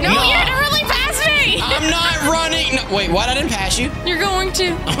 go. No, you had to really pass me. I'm not running. No, wait, what? I didn't pass you. You're going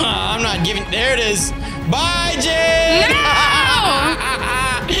to. I'm not giving. There it is. Bye, Jen. No.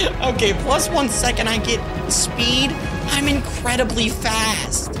 Okay, plus 1 second I get speed. I'm incredibly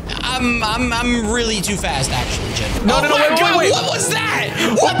fast. I'm really too fast, actually, Jen. No, wait. What was that?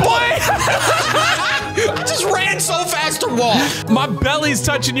 What boy? I just ran so fast to walk. My belly's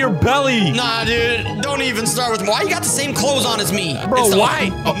touching your belly. Nah, dude, don't even start with why you got the same clothes on as me. Bro, It's the- why?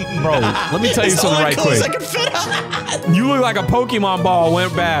 Bro, let me tell you It's the something only right clothes quick. I can fit on. You look like a Pokemon ball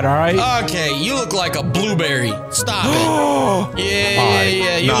went bad, all right? Okay, you look like a blueberry. Stop it.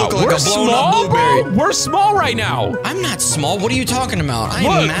 Yeah. You Nah, look like we're a blown small, up blueberry. bro. We're small right now. I'm not small. What are you talking about? I am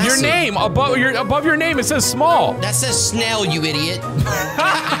Look, massive. your name above your name it says small. That says snail, you idiot.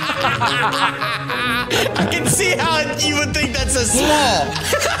 I can see how you would think that says small.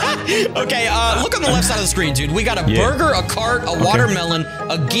 Okay, look on the left side of the screen, dude. We got a burger, a cart, a watermelon,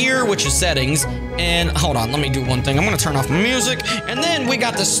 a gear, which is settings, and hold on, let me do one thing. I'm gonna turn off music, and then we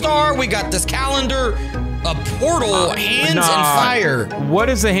got the star, we got this calendar, a portal, hands, and fire. What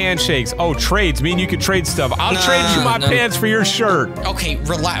is the handshakes? Oh, trades. Mean you could trade stuff. I'll trade you my pants for your shirt. Okay,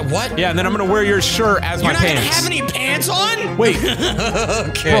 relax. What? Yeah, and then I'm gonna wear your shirt as my You're not pants. gonna have any pants on? Wait.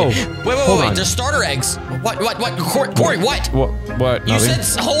 Okay. Whoa, Wait. on. There's starter eggs. What? Corey, what? What? You Nothing?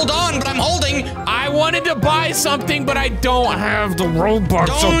 said hold on, but I'm holding. I wanted to buy something, but I don't have the Robux,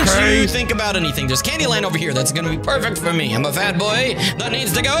 Don't okay? you think about anything. There's Candyland over here. That's gonna be perfect for me. I'm a fat boy that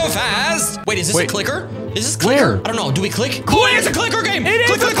needs to go fast. Wait, is this a clicker? Is this clicker? Where? I don't know. Do we click? Oh, it is a clicker game. It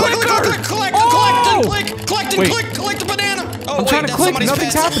is a clicker. Collect the banana. Oh, I'm trying to that's click. somebody's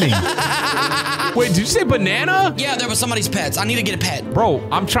Nothing's pets. happening. Wait, did you say banana? Yeah, there was somebody's pets. I need to get a pet. Bro,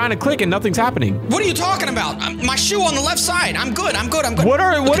 I'm trying to click and nothing's happening. What are you talking about? My shoe on the left side. I'm good. What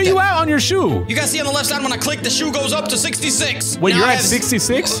are you at on your shoe? You guys see on the left side when I click, the shoe goes up to 66. Wait, Now you're I at have-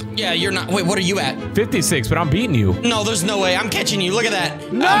 66? Yeah, you're not. Wait, what are you at? 56, but I'm beating you. No, there's no way. I'm catching you. Look at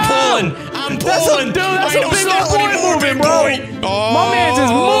that. No! I'm pulling. That's Ain't a no big old snail boy anymore, moving, big bro. boy. Oh. My man's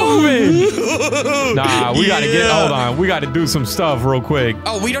is moving. Nah, we gotta get, hold on. We gotta do some stuff real quick.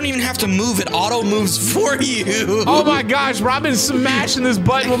 Oh, we don't even have to move. It auto moves for you. Oh my gosh, bro, I've been smashing this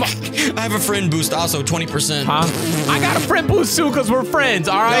button with my... I have a friend boost also, 20%. Huh? I got a friend boost too, because we're friends,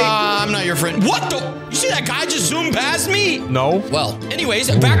 all right? I'm not your friend. What the? You see that guy just zoomed past me? No. Well, anyways,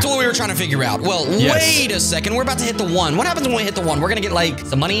 back to what we were trying to figure out. Well, Yes. wait a second. We're about to hit the 1. What happens when we hit the 1? We're gonna get like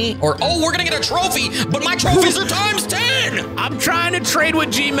some money or, oh, we're gonna get a trophy, but my trophies are times 10. I'm trying to trade with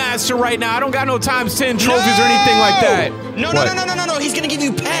G-Master right now. I don't got no times 10 trophies or anything like that. No. He's gonna give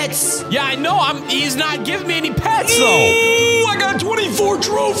you pets. Yeah, I know. He's not giving me any pets, though. Ooh, I got 24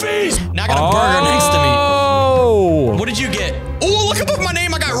 trophies. Now I got a burger next to me. Oh. What did you get? Oh, look above my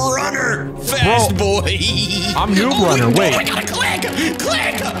name. I got Runner. Fast boy. I'm Noob Runner. Wait. I gotta click.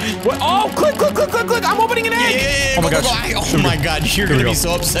 What? Oh, click. I'm opening an egg. Yeah. Oh my Go, gosh. go. Oh my God. You're gonna be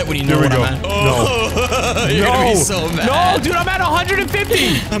so upset when you know what I'm at. Oh, you're gonna be so mad. No, dude, I'm at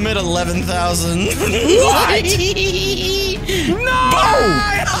 150. I'm at 11,000. What? No.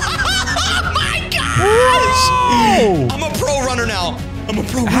 Bye. Oh my gosh. Whoa. I'm a pro runner now.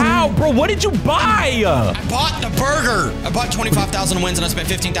 How, bro? What did you buy? I bought the burger. I bought 25,000 wins and I spent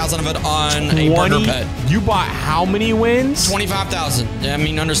 15,000 of it on a burger pet. You bought how many wins? 25,000. I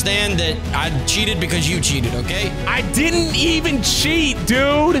mean, understand that I cheated because you cheated, okay? I didn't even cheat,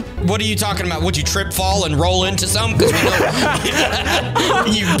 dude. What are you talking about? Would you trip, fall, and roll into some? 'Cause we know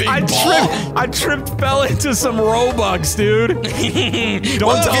you big ball. I tripped, fell into some Robux, dude. Don't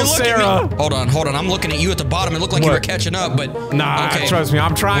Well, if tell you look at Sarah. me- Hold on. I'm looking at you at the bottom. It looked like you were catching up, but Nah, okay. trust trust me.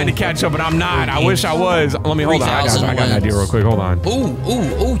 I'm trying to catch up, but I'm not. I wish I was. Let me hold on. I got an idea real quick. Hold on.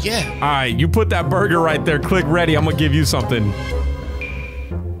 Ooh, yeah. All right, you put that burger right there. Click ready. I'm gonna give you something.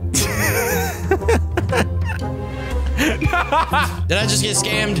 Did I just get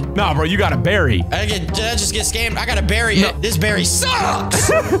scammed? Nah, bro, you got a berry. Did I just get scammed? I got a berry. No. This berry sucks.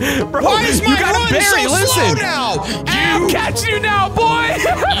 Bro, why is my run berry? so slow now? I'm catching you now, boy.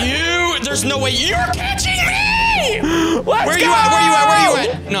 There's no way you're catching me. Where you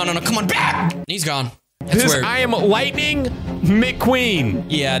at? No, come on, back. He's gone. That's weird. I am Lightning McQueen.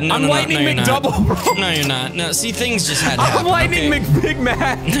 Yeah, no, I'm Lightning McDouble, bro. No, you're not. No, see, things just had to happen. I'm Lightning McBig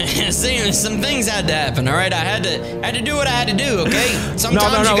Mac. See, some things had to happen, all right? I had to do what I had to do, okay?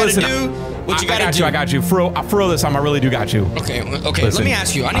 Sometimes you gotta do what you gotta do. I got you. For real this time, I really do got you. Okay, let me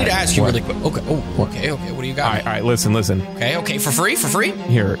ask you. I need to ask you really quick. Okay, okay, what do you got? All right, listen. Okay, for free?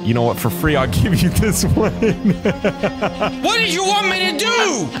 Here, you know what? For free, I'll give you this one. What did you want me to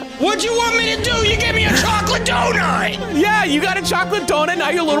do? What'd you want me to do? You gave me a chocolate donut. Yeah, you got a chocolate donut. Now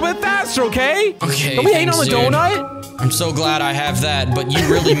you're a little bit faster, okay? Okay. Don't be hating on the donut. I'm so glad I have that, but you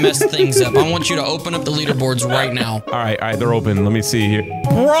really messed things up. I want you to open up the leaderboards right now. All right, they're open. Let me see here.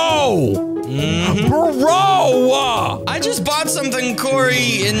 Bro! Bro! I just bought something,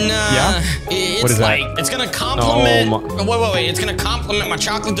 Corey, and yeah? It's what is like that? it's gonna compliment. Wait! It's gonna compliment my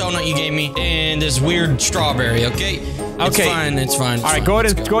chocolate donut you gave me and this weird strawberry. Okay. It's fine. All right, go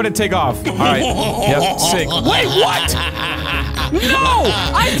ahead and take off. All right. Yep. Sick. Wait, what? No!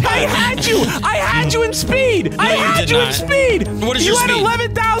 I had you! I had you in speed! I had you in speed! What is your speed? You had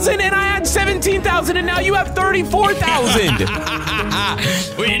 11,000 and I had 17,000 and now you have 34,000!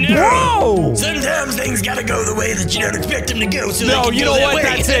 Well, you know, bro! Sometimes things gotta go the way that you don't expect them to go. So no, you know what?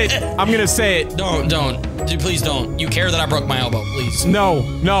 That's it. I'm gonna say it. Don't. Dude, please don't. You care that I broke my elbow, please. No.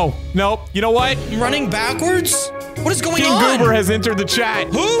 You know what? Running backwards? What is going on? King Goober has entered the chat.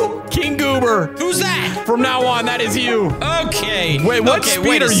 Who? King Goober. Who's that? From now on, that is you. Okay. Wait, what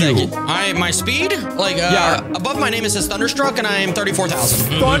speed are you? My speed? Like, above my name it says Thunderstruck, and I am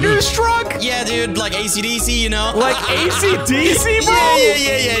 34,000. Thunderstruck? Yeah, dude, like AC/DC, you know? Like AC/DC, bro?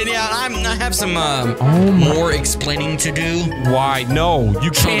 Yeah. I have some more explaining to do. Why? No,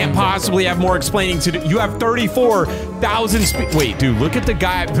 you can't possibly have more explaining to do. You have 34,000 speed. Wait, dude, look at the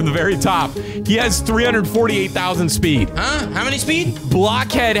guy from the very top. He has 348,000 speed. Huh? How many speed?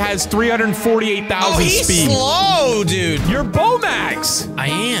 Blockhead has 348,000 speed. He's slow, dude. You're Bomax. I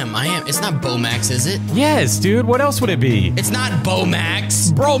am. It's not Bomax, is it? Yes, dude. What else would it be? It's not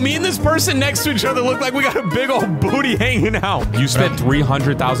Bomax. Bro, me and this person next to each other look like we got a big old booty hanging out. You spent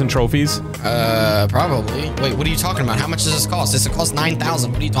 300,000 trophies? Probably. Wait, what are you talking about? How much does this cost? This costs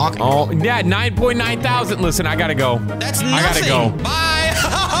 9,000. What are you talking about? Oh, yeah, 9.9 thousand. Listen, I gotta go. That's nothing. I gotta go. Bye.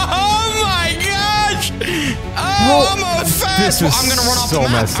 Oh my gosh. Oh, I'm a fast. I'm gonna run off the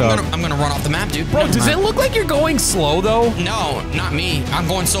map. I'm gonna run off the map, dude. Bro, does it look like you're going slow though? No, not me. I'm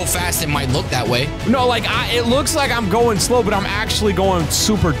going so fast it might look that way. No, like it looks like I'm going slow, but I'm actually going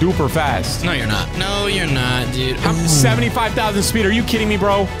super duper fast. No, you're not. No, you're not, dude. 75,000 speed. Are you kidding me,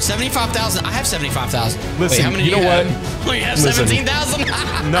 bro? 75,000. I have 75,000. Listen, wait, how many you know what? Oh, you have 17,000?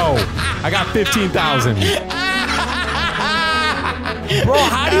 No, I got 15,000. Bro,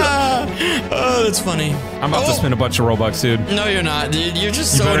 how do you... Oh, that's funny. I'm about to spend a bunch of Robux, dude. No, you're not, dude. You're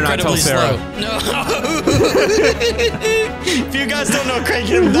just so incredibly slow. No. If you guys don't know Craig,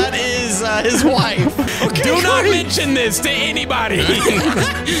 that is his wife. Okay, do not mention this to anybody.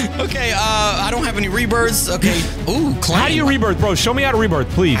 Okay, I don't have any rebirths. Okay. Ooh, claim. How do you rebirth, bro? Show me how to rebirth,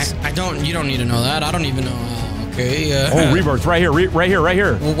 please. I don't. You don't need to know that. I don't even know. Okay. Oh, rebirth right here. Right here.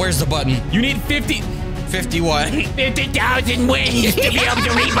 Well, where's the button? You need 50. 50 what? 50,000 wins to be able to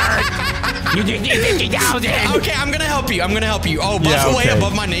rebirth. You just need 50,000. Okay, I'm gonna help you. Oh, by the way,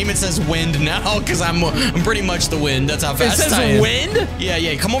 above my name it says wind now, because I'm pretty much the wind. That's how fast I am. It says wind?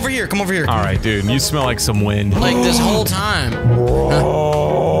 Yeah. Come over here. All right, dude. You smell like some wind. Like this whole time.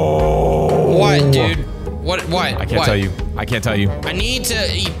 What, dude? What? I can't tell you. I can't tell you. I need to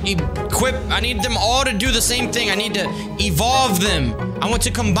equip. I need them all to do the same thing. I need to evolve them. I want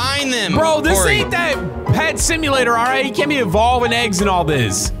to combine them. Bro, this ain't that pet simulator, all right? You can't be evolving eggs and all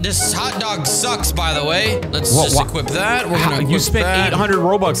this. This hot dog sucks, by the way. Let's just equip that. We're gonna equip you spent 800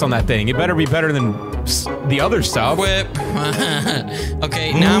 Robux on that thing. It better be better than the other stuff. Equip.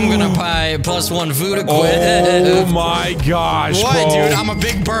 Okay, now I'm gonna buy +1 food equip. Oh my gosh, what, bro. dude? I'm a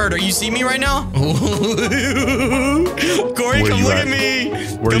big bird. Are you seeing me right now? Corey, come look at me.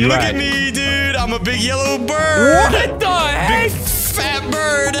 Come look at me, dude. I'm a big yellow bird. What the heck? Big fat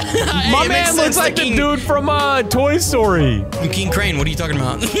bird. My man looks like the dude from Toy Story. King Crane, what are you talking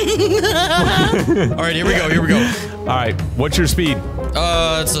about? All right, here we go. All right, what's your speed?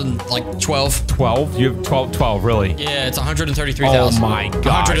 It's like 12. 12? You have 12, really? Yeah, it's 133,000. Oh my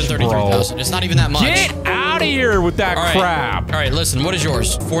gosh, 133,000. It's not even that much. Get out of here with that crap. All right, listen, what is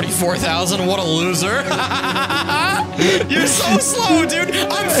yours? 44,000? What a loser. You're so slow, dude.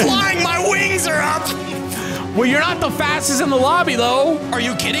 I'm flying. My wings are up. Well, you're not the fastest in the lobby, though. Are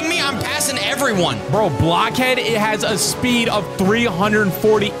you kidding me? I'm passing everyone. Bro, Blockhead, it has a speed of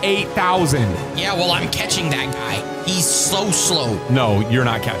 348,000. Yeah, well, I'm catching that guy. He's so slow. No, you're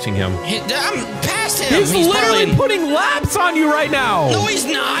not catching him. I'm past him. He's literally putting laps on you right now. No, he's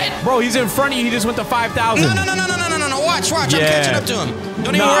not. Bro, he's in front of you. He just went to 5,000. No. Watch. I'm catching up to him.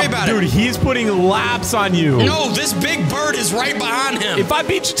 Don't even worry about it. Dude, he's putting laps on you. No, this big bird is right behind him. If I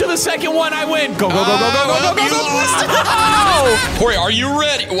beat you to the second one, I win. Go. You lost. Corey, are you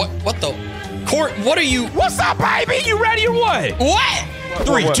ready? What the? Corey, what are you? What's up, baby? You ready or what? What?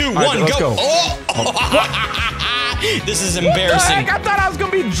 3, 2, 1, let's go. go. Oh. This is embarrassing. What the heck? I thought I was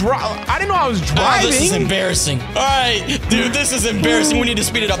going to be driving. I didn't know I was driving. Oh, this is embarrassing. All right, dude, this is embarrassing. We need to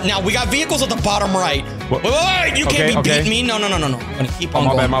speed it up. Now, we got vehicles at the bottom right. Wait. You can't be beating me. No. I'm going to keep on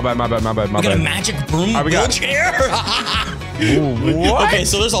going. My bad. We got a magic broom wheelchair. What? Okay,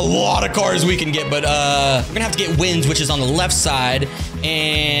 so there's a lot of cars we can get, but we're going to have to get wins, which is on the left side.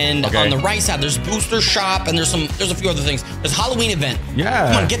 And on the right side, there's booster shop, and there's a few other things. There's Halloween event.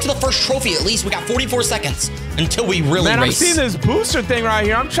 Yeah. Come on, get to the first trophy at least. We got 44 seconds until we really race. Man, I'm seeing this booster thing right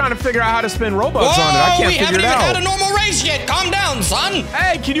here. I'm trying to figure out how to spin Robux on it. I can't figure it out. We haven't even had a normal race yet. Calm down, son.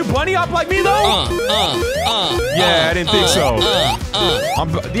 Hey, can you bunny up like me, though? Yeah, I didn't think so.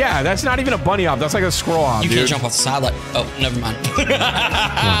 Yeah, that's not even a bunny hop. That's like a scroll hop, You dude. can't jump off the side like... Oh, never mind.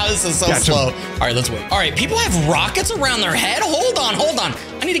 This is so slow. All right, let's wait. All right, people have rockets around their head? Hold on. I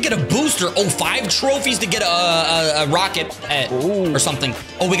need to get a booster. Oh, 5 trophies to get a rocket or something.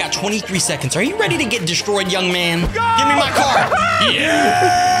 Oh, we got 23 seconds. Are you ready to get destroyed, young man? Go! Give me my car.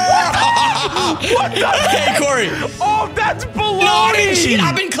 Yeah! What the Hey, Corey. Oh, that's baloney! No, I didn't cheat.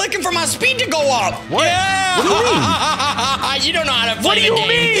 I've been clicking for my speed to go up. What? Yeah. What do you mean? You don't know how to play What do the you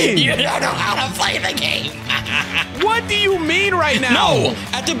game. mean? You don't know how to play the game. What do you mean right now? No,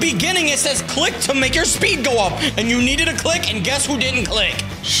 at the beginning it says click to make your speed go up, and you needed to click, and guess who didn't click?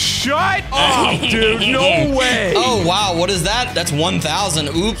 Shut up, dude. No way. Oh, wow. What is that? That's 1,000.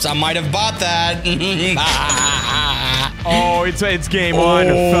 Oops, I might have bought that. Oh, it's game on,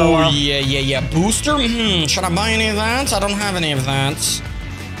 fella. Yeah. Booster? Should I buy any of that? I don't have any of that.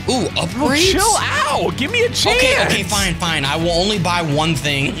 Ooh, upgrades? Oh, chill out. Give me a chance. Okay, fine. I will only buy one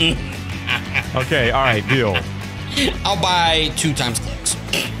thing. Okay, all right, deal. I'll buy 2 times clicks.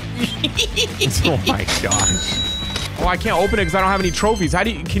 Oh my gosh. Oh, I can't open it because I don't have any trophies.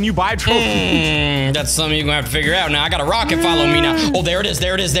 Can you buy trophies? That's something you're gonna have to figure out. Now I got a rocket follow me now. Oh, there it is.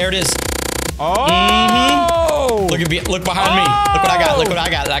 Oh! Look behind me. Look what I got.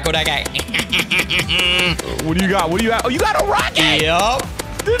 What do you got? Oh, you got a rocket! Yup.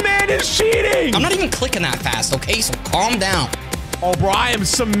 The man is cheating! I'm not even clicking that fast, okay? So calm down. Oh, bro, I am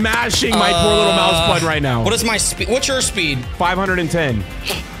smashing my poor little mouse button right now. What is my speed? What's your speed? 510.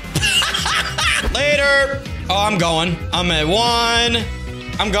 Later. Oh, I'm going. I'm at 1.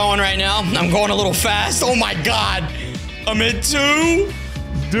 I'm going right now. I'm going a little fast. Oh my God. I'm at 2.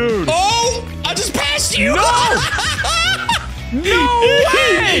 Dude. Oh, I just passed you. No. No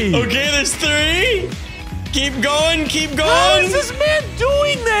way. Okay, there's 3. Keep going. How is this man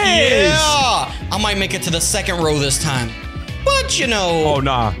doing this? Yeah. I might make it to the second row this time. But, you know. Oh,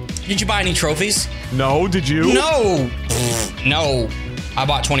 nah. Did you buy any trophies? No, did you? No. No. I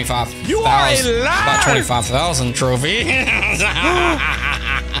bought 25,000. You are a liar. I bought 25,000 trophy.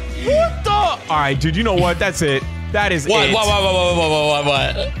 What the? All right, dude, you know what? That's it. That is it. What?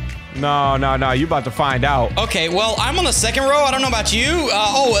 No. You about to find out. Okay, well, I'm on the second row. I don't know about you.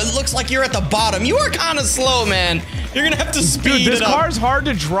 It looks like you're at the bottom. You are kind of slow, man. You're going to have to speed Dude, this it up. car's hard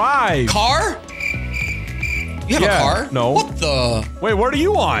to drive. Car? You have a car? No. What the? Wait, what are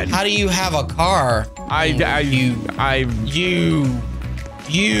you on? How do you have a car?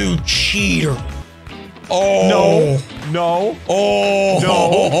 You cheater. Oh. No. Oh.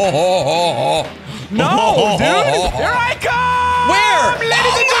 No, dude. Here I come. Where?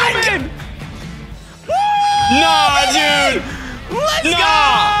 Ladies and gentlemen. Nah, dude. Let's go.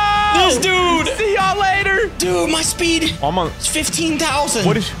 This dude. See y'all later. Dude, my speed. Almost. It's 15,000.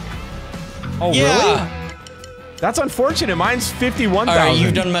 What is... Oh, yeah. really? That's unfortunate. Mine's 51,000. All right,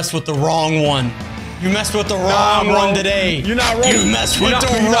 you done messed with the wrong one. You messed with the wrong one today. You're not wrong. You messed with the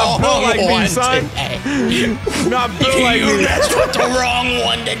you're wrong not built like one me, son. today. Not built like me. You messed with the wrong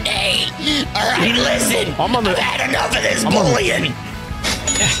one today. All right, listen. I'm on the- I've had enough of this bullying.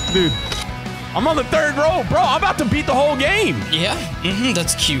 Dude. I'm on the 3rd row, bro. I'm about to beat the whole game. Yeah?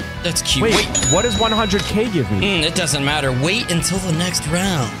 That's cute. That's cute. Wait, what does 100K give me? It doesn't matter. Wait until the next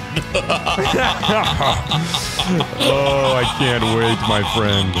round. Oh, I can't wait, my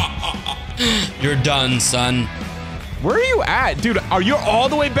friend. You're done, son. Where are you at? Dude, are you all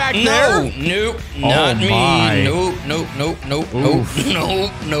the way back there? Nope, not me. My.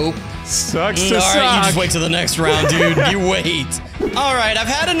 Nope. Sucks to All right, suck. you just wait till the next round, dude. You wait. All right, I've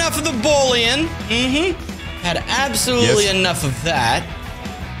had enough of the bullying. Had absolutely enough of that.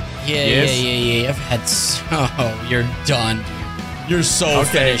 Yeah. I've had you're done. You're so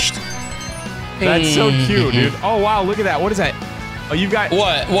finished. That's so cute, dude. Oh, wow, look at that. What is that? Oh, you got...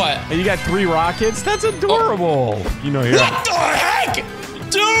 What? You got 3 rockets? That's adorable. You know, here. What the heck?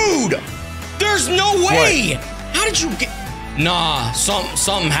 Dude! There's no way! What? How did you get... Nah,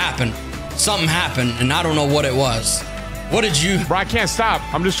 something happened. Something happened, and I don't know what it was. What did you... Bro, I can't stop.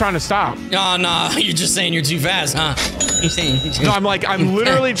 I'm just trying to stop. Nah, you're just saying you're too fast, huh? You're saying... No, I'm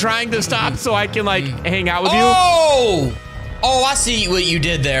literally trying to stop so I can, like, hang out with you. Oh, I see what you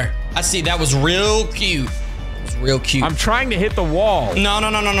did there. I see. That was real cute. Real cute. I'm trying to hit the wall.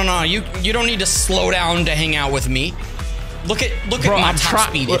 No. You don't need to slow down to hang out with me. Look at Bro, my top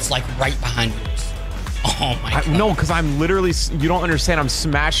speed. It's like right behind yours. Oh my god. No, because I'm literally, you don't understand, I'm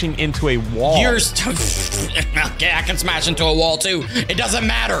smashing into a wall. Okay, I can smash into a wall too. It doesn't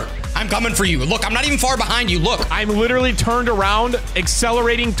matter. I'm coming for you. Look, I'm not even far behind you. Look. I'm literally turned around,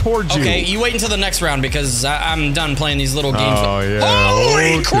 accelerating towards you. Okay, you wait until the next round because I'm done playing these little games. Oh, yeah.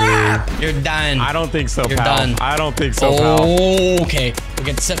 Holy crap! You're done. I don't think so, You're pal. done. I don't think so, pal. Okay. We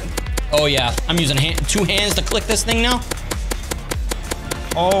get set. Oh, yeah. I'm using 2 hands to click this thing now.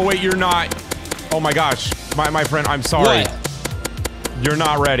 Oh, wait, you're not. Oh, my gosh. My friend, I'm sorry. What? You're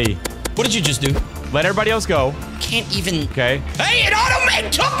not ready. What did you just do? Let everybody else go. Can't even. Okay. Hey,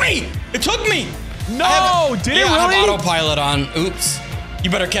 it took me! It took me! No! Did it really? I have autopilot on. Oops. You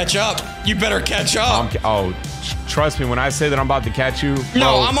better catch up. You better catch up. Trust me, when I say that I'm about to catch you.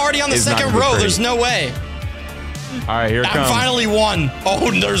 No, I'm already on the 2nd row. There's no way. All right, here it comes. I finally won. Oh,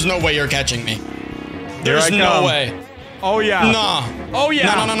 there's no way you're catching me. There's no way. Oh, yeah. No. Oh,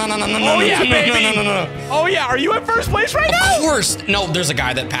 yeah. No. Oh, yeah, baby. No. Oh, yeah. Are you in 1st place right now? Of course. No, there's a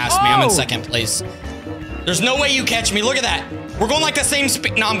guy that passed me. I'm in 2nd place. There's no way you catch me. Look at that. We're going like the same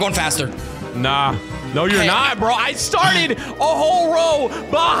speed. No, I'm going faster. Nah. No, you're not, bro. I started a whole row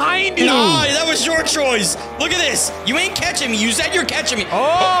behind you. No, that was your choice. Look at this. You ain't catching me. You said you're catching me.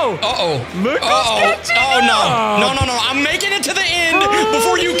 Oh. Uh-oh. Look who's catching Oh, no. up. No. I'm making it to the end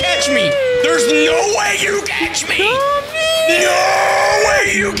before you catch me. There's no way you catch me. No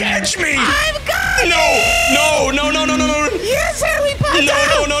way you catch me. I've got No. Yes, Harry Potter. No.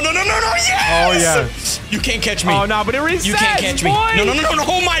 Yes. Oh, yeah. You can't catch me. Oh, no, but it resets, You can't catch me. boy. No.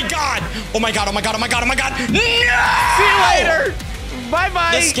 Oh, my God. Oh, my God. No. See you later.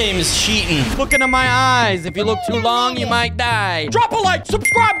 Bye-bye. This game is cheating. Look into my eyes. If you look too long, you might die. Drop a like,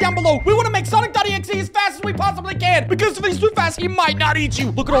 subscribe down below. We want to make Sonic.exe as fast as we possibly can, because if he's too fast, he might not eat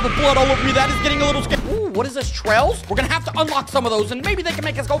you. Look at all the blood all over me. That is getting a little scary. Ooh, what is this, trails? We're gonna have to unlock some of those, and maybe they can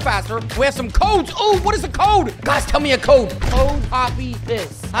make us go faster. We have some codes. Ooh, what is the code? Guys, tell me a code. Code copy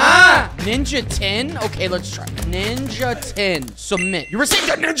this. Ninja 10? Okay, let's try. Ninja 10. Submit. You received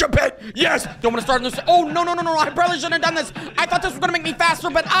a ninja pet. Yes. Don't want to start this. Oh, no. I probably shouldn't have done this. I thought this was gonna make me faster,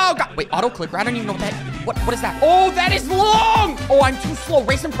 but oh god. Wait, auto clicker. I don't even know what that. What is that? Oh, that is long. Oh, I'm too slow.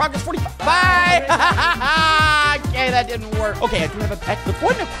 Race in progress 45. Bye. Okay, that didn't work. Okay, I do have a pet. Let's go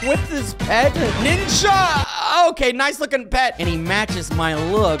ahead and equip this pet. Ninja. Okay, nice looking pet. And he matches my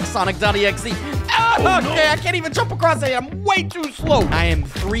look. Sonic.exe. Okay, I can't even jump across it. I'm way too slow. I am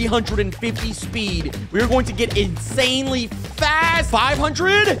 350 speed. We're going to get insanely fast.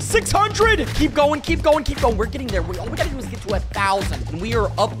 500, 600. Keep going. We're getting there. All we gotta do is get to 1,000. And we are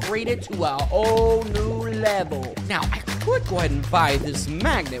upgraded to a whole new level. Now, I could go ahead and buy this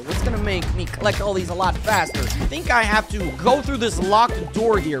magnet. What's gonna make me collect all these a lot faster? I think I have to go through this locked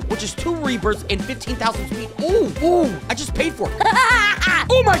door here, which is 2 rebirths and 15,000 speed. Ooh, I just paid for it.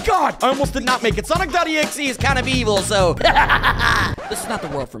 Oh my god, I almost did not make it. Sonic.exe is kind of evil, so this is not the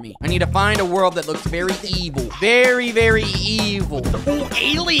world for me. I need to find a world that looks very evil. Very, very evil. Oh,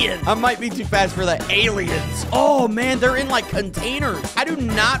 aliens. I might be too fast for the aliens. Oh man, they're in like containers. I do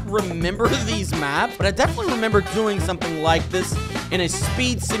not remember these maps, but I definitely remember doing something like this in a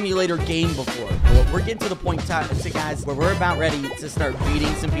speed simulator game before. Well, we're getting to the point, guys, where we're about ready to start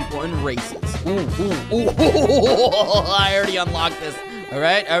beating some people in races. Ooh. I already unlocked this. All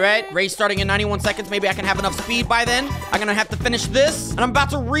right. Race starting in 91 seconds. Maybe I can have enough speed by then. I'm gonna have to finish this, and I'm about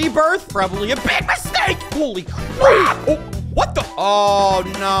to rebirth. Probably a big mistake. Holy crap. What the? Oh,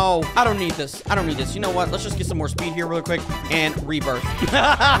 no. I don't need this. I don't need this. You know what? Let's just get some more speed here really quick and rebirth.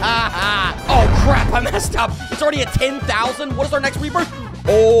 Oh, crap. I messed up. It's already at 10,000. What is our next rebirth?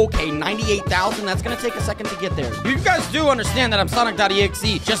 Okay, 98,000. That's going to take a second to get there. You guys do understand that I'm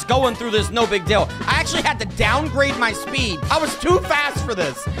Sonic.exe. Just going through this, no big deal. I actually had to downgrade my speed. I was too fast for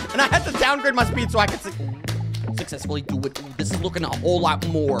this. And I had to downgrade my speed so I could successfully do it. This is looking a whole lot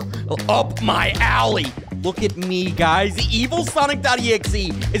more up my alley. Look at me, guys. The evil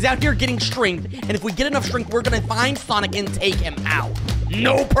Sonic.exe is out here getting strength. And if we get enough strength, we're going to find Sonic and take him out.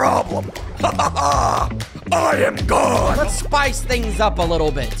 No problem. Ha ha ha. I am gone. Let's spice things up a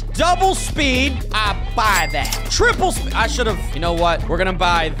little bit. Double speed. I buy that. Triple speed. I should have. You know what? We're going to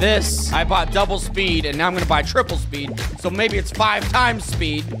buy this. I bought double speed, and now I'm going to buy triple speed. So maybe it's 5 times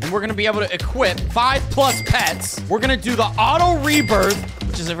speed. And we're going to be able to equip 5+ pets. We're going to do the auto rebirth,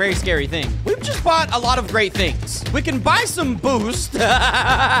 which is a very scary thing. We've just bought a lot of great things. We can buy some boost.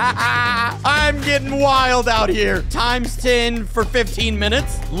 I'm getting wild out here. Times 10 for 15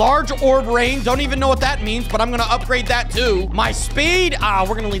 minutes. Large orb rain. Don't even know what that means, but I'm going to upgrade that too. My speed. We're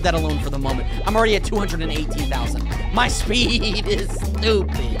going to leave that alone for the moment. I'm already at 218,000. My speed is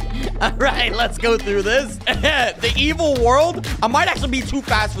stupid. All right, let's go through this. The evil world. I might actually be too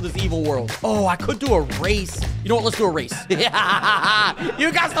fast for this evil world. Oh, I could do a race. You know what? Let's do a race.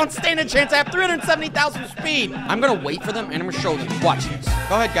 You guys don't stand a chance. I have 370,000 speed. I'm going to wait for them, and I'm going to show them. Watch this.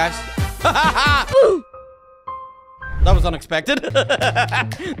 Go ahead, guys. That was unexpected.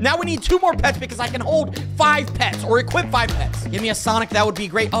 Now we need 2 more pets because I can hold 5 pets or equip 5 pets. Give me a Sonic. That would be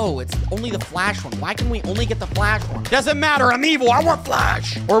great. Oh, it's only the Flash one. Why can we only get the Flash one? Doesn't matter. I'm evil. I want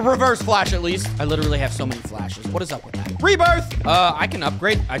Flash. Or reverse Flash, at least. I literally have so many Flashes. What is up with that? Rebirth. I can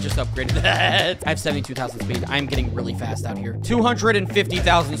upgrade. I just upgraded that. I have 72,000 speed. I'm getting really fast out here.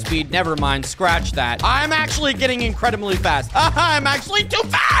 250,000 speed. Never mind. Scratch that. I'm actually getting incredibly fast. I'm actually too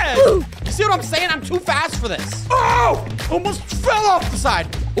fast. You see what I'm saying? I'm too fast for this. Oh! Almost fell off the side.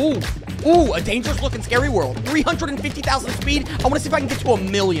 Ooh, a dangerous looking scary world. 350,000 speed. I want to see if I can get to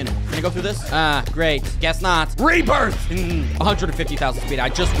 1,000,000. Can I go through this? Great. Guess not. Rebirth. 150,000 speed. I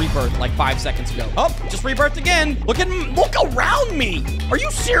just rebirthed like 5 seconds ago. Oh, just rebirthed again. Look around me. Are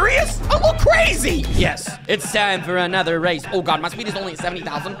you serious? I look crazy. Yes, it's time for another race. Oh God, my speed is only at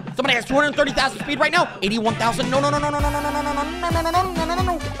 70,000. Somebody has 230,000 speed right now. 81,000. No. This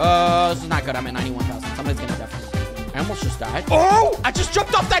is not good. I'm at 91,000. Somebody's gonna definitely. I almost just died. Oh, I just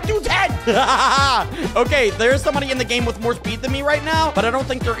jumped off that dude's head. Okay, there's somebody in the game with more speed than me right now, but I don't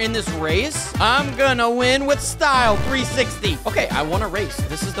think they're in this race. I'm gonna win with style. 360. Okay, I won a race.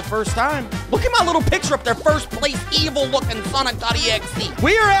 This is the first time. Look at my little picture up there. First place, evil looking Sonic.exe.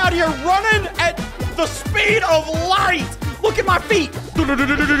 We are out here running at the speed of light. Look at my feet. I'm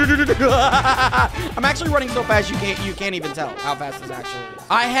actually running so fast you can't even tell how fast this actually is.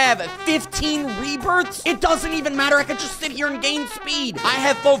 I have 15 rebirths. It doesn't even matter. I could just sit here and gain speed. I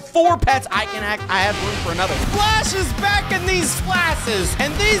have 4 pets. I have room for another. Flash is back in these glasses.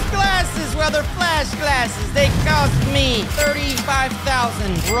 And these glasses, well, they're Flash glasses. They cost me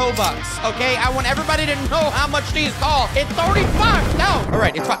 35,000 Robux. Okay, I want everybody to know how much these cost. It's 35. No. All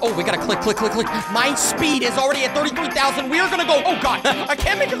right, it's fine. Oh, we gotta click. My speed is already at 33,000. We are gonna go. Oh God, I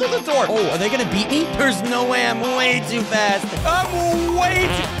can't make it through the door. Oh, are they gonna beat me? There's no way. I'm way too fast. I'm way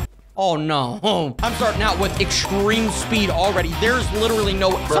too. Oh no. I'm starting out with extreme speed already. There's literally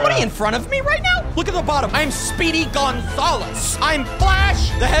no. Somebody in front of me right now? Look at the bottom. I'm Speedy Gonzalez. I'm Flash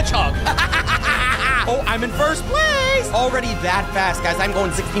the Hedgehog. Oh, I'm in first place. Already that fast, guys. I'm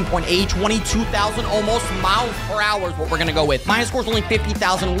going 16.8, 22,000 almost miles per hour is what we're gonna go with. My score's only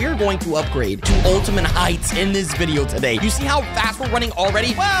 50,000. We're going to upgrade to ultimate heights in this video today. You see how fast we're running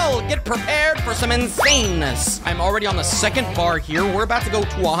already? Well, get prepared for some insaneness. I'm already on the 2nd bar here. We're about to go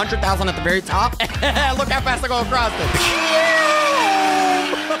to 100,000 at the very top. Look how fast I go across it.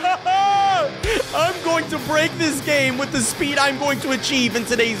 I'm going to break this game with the speed I'm going to achieve in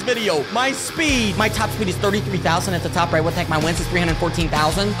today's video. My top speed is 33,000 at the top, right? What the heck? My wins is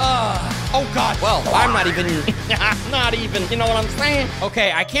 314,000. Oh God. Well, I'm not even, you know what I'm saying?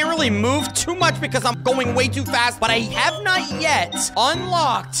 Okay, I can't really move too much because I'm going way too fast, but I have not yet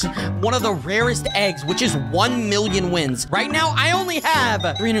unlocked one of the rarest eggs, which is 1,000,000 wins. Right now, I only have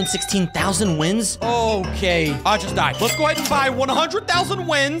 316,000 wins. Okay, I just died. Let's go ahead and buy 100,000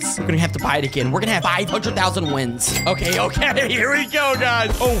 wins. We're gonna have to buy it again. We're gonna have 500,000 wins. Okay, here we go,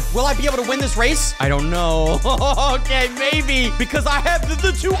 guys. Oh, will I be able to win this race? I don't know. Okay, maybe, because I have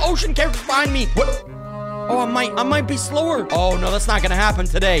the 2 ocean characters behind me. What? Oh, I might be slower. Oh, no, that's not gonna happen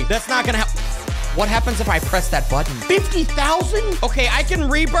today. That's not gonna happen. What happens if I press that button? 50,000? Okay, I can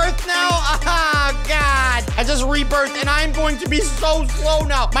rebirth now? Ah, God. I just rebirthed, and I'm going to be so slow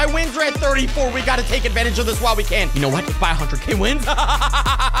now. My wins are at 34. We got to take advantage of this while we can. You know what? Buy 100K wins.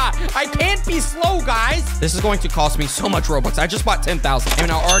 I can't be slow, guys. This is going to cost me so much Robux. I just bought 10,000,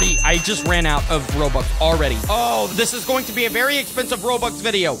 and I just ran out of Robux already. Oh, this is going to be a very expensive Robux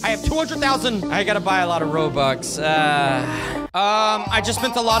video. I have 200,000. I got to buy a lot of Robux. I just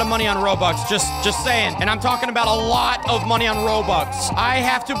spent a lot of money on Robux, just saying. And I'm talking about a lot of money on Robux. I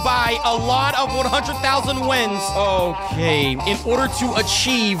have to buy a lot of 100,000 wins. Okay, in order to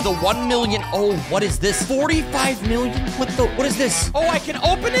achieve the 1 million. Oh, what is this? 45 million? What is this? Oh, I can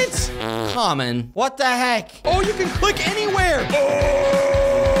open it? Common. What the heck? Oh, you can click anywhere. Oh!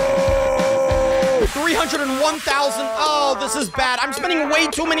 301,000. Oh, this is bad. I'm spending way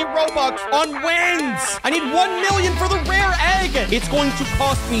too many Robux on wins. I need 1 million for the rare egg. It's going to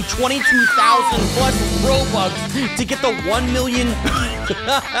cost me 22,000 plus Robux to get the 1 million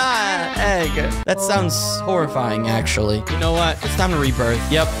egg. That sounds horrifying, actually. You know what? It's time to rebirth.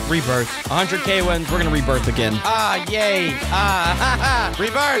 Yep, rebirth. 100K wins. We're gonna rebirth again. Ah, yay.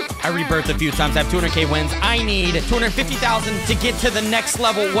 Rebirth. I rebirthed a few times. I have 200K wins. I need 250,000 to get to the next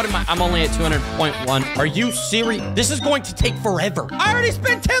level. What am I? I'm only at 200.1. Are you serious? This is going to take forever. I already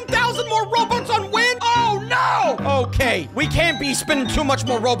spent 10,000 more Robux on win. Oh, no. Okay, we can't be spending too much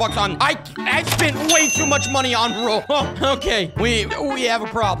more Robux on. I spent way too much money on Okay, we have a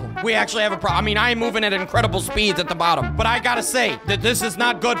problem. We actually have a problem. I mean, I am moving at incredible speeds at the bottom, but I gotta say that this is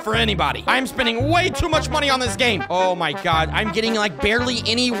not good for anybody. I'm spending way too much money on this game. Oh my God, I'm getting like barely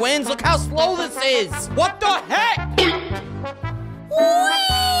any wins. Look how slow this is. What the heck?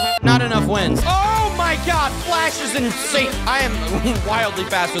 Not enough wins. Oh my God, Flash is insane. I am wildly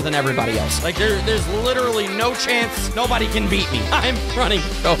faster than everybody else. Like there's literally no chance nobody can beat me. I'm running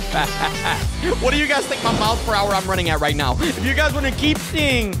so fast. What do you guys think my miles per hour I'm running at right now? If you guys want to keep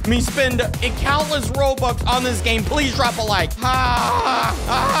seeing me spend countless Robux on this game, please drop a like.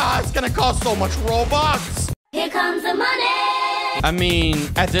 It's gonna cost so much Robux. Here comes the money. I mean,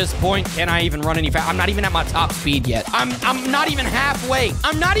 at this point, can I even run any fast? I'm not even at my top speed yet. I'm not even halfway.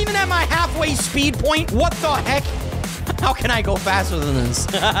 I'm not even at my halfway speed point. What the heck? How can I go faster than this?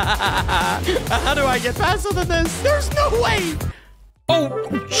 How do I get faster than this? There's no way.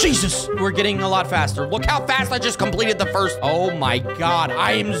 Oh, Jesus. We're getting a lot faster. Look how fast I just completed the first. Oh my God.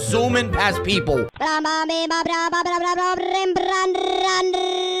 I am zooming past people.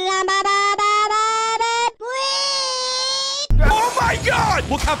 Oh my God!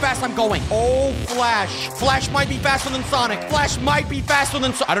 Look how fast I'm going. Oh, Flash. Flash might be faster than Sonic. Flash might be faster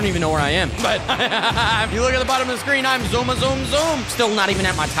than I don't even know where I am. But if you look at the bottom of the screen, I'm zoom. Still not even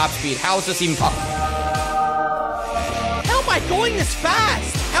at my top speed. How is this even possible? How am I going this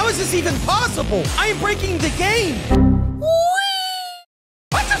fast? How is this even possible? I am breaking the game.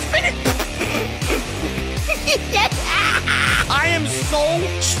 I just finished. I am so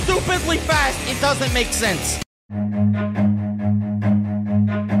stupidly fast. It doesn't make sense.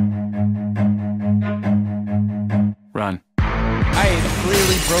 Run. I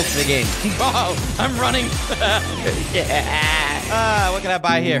clearly broke the game. Oh, I'm running. Yeah. What can I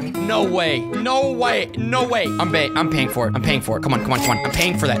buy here? No way. No way. No way. I'm paying for it. I'm paying for it. Come on. I'm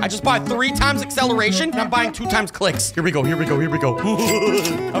paying for that. I just bought 3 times acceleration, and I'm buying 2 times clicks. Here we go.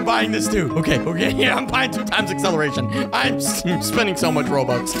 I'm buying this too. Okay. Yeah, I'm buying 2 times acceleration. I'm spending so much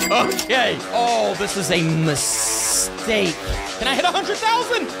Robux. Okay. Oh, this is a mistake. Can I hit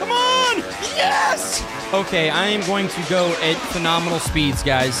 100,000? Come on. Yes. Okay, I am going to go at phenomenal speeds,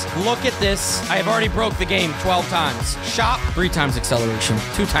 guys. Look at this. I have already broke the game 12 times. Shop, 3 times acceleration,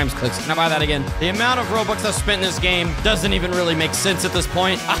 2 times clicks. Can I buy that again? The amount of Robux I've spent in this game doesn't even really make sense at this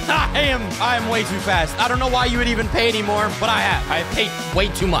point. I am way too fast. I don't know why you would even pay anymore, but I have. I have paid way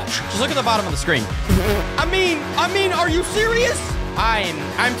too much. Just look at the bottom of the screen. I mean, are you serious?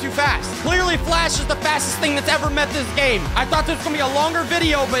 I'm too fast. Clearly, Flash is the fastest thing that's ever met this game. I thought this was gonna be a longer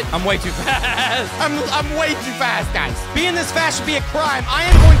video, but I'm way too fast. I'm way too fast, guys. Being this fast should be a crime. I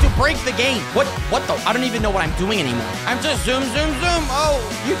am going to break the game. What the? I don't even know what I'm doing anymore. I'm just zoom. Oh,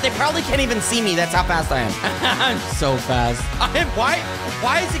 they probably can't even see me. That's how fast I am. I'm so fast.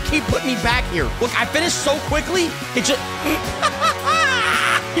 Why does it keep putting me back here? Look, I finished so quickly. It just...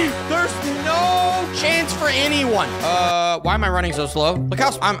 There's no chance for anyone. Why am I running so slow? Look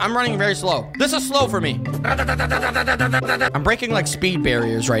how I'm running very slow. This is slow for me. I'm breaking like speed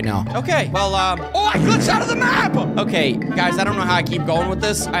barriers right now. Okay, well, oh, I glitched out of the map. Okay, guys, I don't know how I keep going with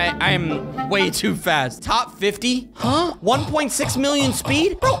this. I am way too fast. Top 50? Huh? 1.6 million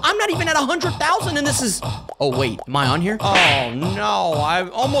speed? Bro, I'm not even at 100,000 and this is... Oh, wait, am I on here? Oh, no, I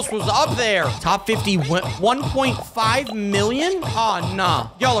almost was up there. Top 50, 1.5 million? Oh, nah.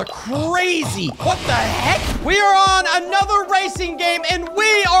 Y'all are crazy. What the heck? We are on another racing game and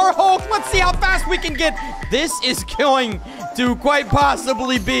we are Hulk. Let's see how fast we can get. This is going to quite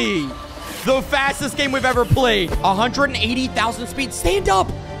possibly be the fastest game we've ever played. 180,000 speed. Stand up.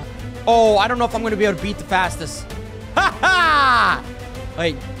 Oh, I don't know if I'm going to be able to beat the fastest. Ha ha!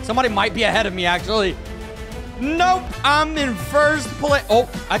 Wait, somebody might be ahead of me, actually. Nope, I'm in first place. Oh,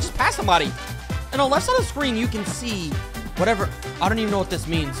 I just passed somebody. And on the left side of the screen, you can see whatever. I don't even know what this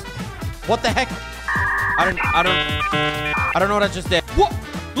means. What the heck? I don't know what I just did. What?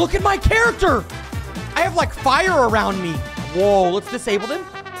 Look at my character. I have like fire around me. Whoa, let's disable them.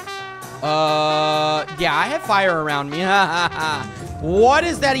 Yeah, I have fire around me. What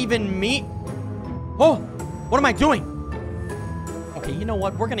does that even mean? Oh, what am I doing? Okay, you know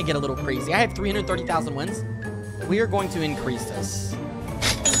what? We're gonna get a little crazy. I have 330,000 wins. We are going to increase this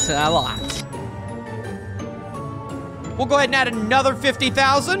a lot. We'll go ahead and add another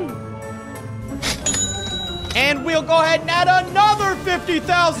 50,000. And we'll go ahead and add another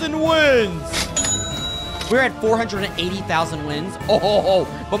 50,000 wins. We're at 480,000 wins. Oh,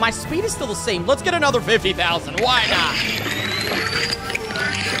 but my speed is still the same. Let's get another 50,000. Why not?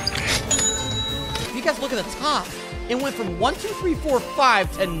 If you guys look at the top, it went from 1, 2, 3, 4,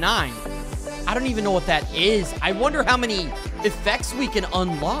 5 to 9. I don't even know what that is. I wonder how many effects we can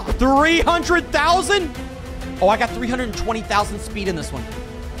unlock. 300,000? Oh, I got 320,000 speed in this one.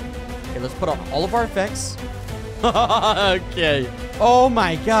 Okay, let's put on all of our effects. Okay. Oh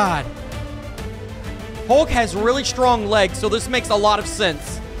my God. Hulk has really strong legs, so this makes a lot of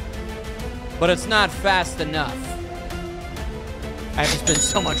sense. But it's not fast enough. I have to spend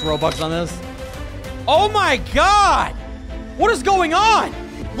so much Robux on this. Oh my God! What is going on?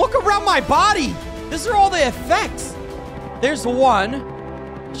 Look around my body. These are all the effects. There's one.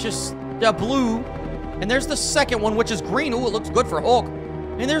 It's just blue. And there's the second one, which is green. Ooh, it looks good for Hulk.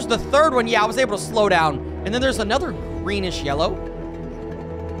 And there's the third one. Yeah, I was able to slow down. And then there's another greenish yellow.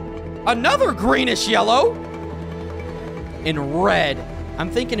 Another greenish yellow. And red. I'm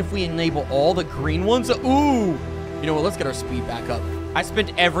thinking if we enable all the green ones. Ooh. You know what? Let's get our speed back up. I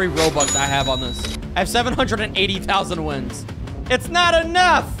spent every Robux I have on this. I have 780,000 wins. It's not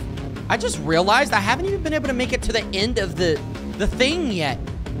enough. I just realized I haven't even been able to make it to the end of the thing yet.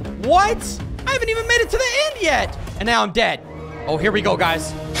 What? I haven't even made it to the end yet. And now I'm dead. Oh, here we go,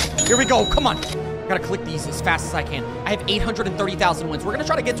 guys. Here we go. Come on. I gotta click these as fast as I can. I have 830,000 wins. We're gonna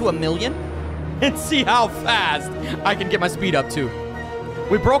try to get to 1 million and see how fast I can get my speed up to.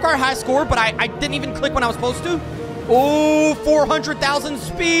 We broke our high score, but I didn't even click when I was supposed to. Oh, 400,000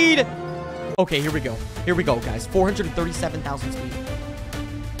 speed. Okay, here we go. Here we go, guys. 437,000 speed.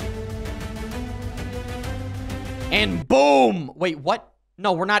 And boom. Wait, what?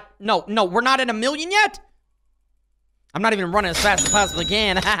 No, we're not. No, we're not at 1 million yet. I'm not even running as fast as I possibly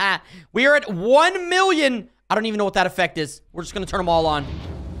can. We are at 1 million. I don't even know what that effect is. We're just going to turn them all on.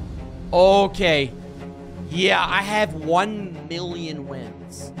 Okay. Yeah, I have 1 million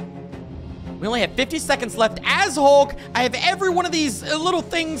wins. We only have 50 seconds left as Hulk. I have every one of these little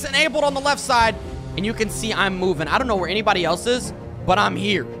things enabled on the left side. And you can see I'm moving. I don't know where anybody else is, but I'm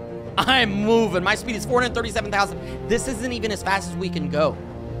here. I'm moving. My speed is 437,000. This isn't even as fast as we can go.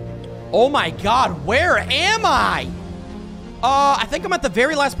 Oh my God, where am I? I think I'm at the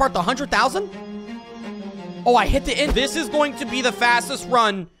very last part, the 100,000. Oh, I hit the end. This is going to be the fastest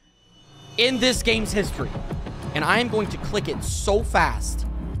run in this game's history. And I am going to click it so fast.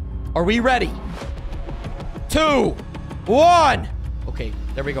 Are we ready? 2, 1. Okay,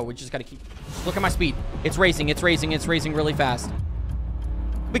 there we go. We just got to keep... Look at my speed. It's racing. It's racing. It's racing really fast.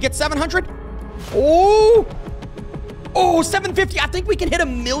 We get 700. Oh. Oh, 750. I think we can hit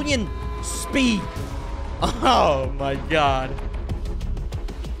 1 million speed. Oh, my God.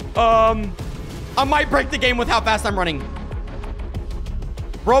 I might break the game with how fast I'm running.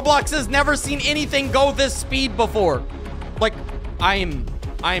 Roblox has never seen anything go this speed before. Like, I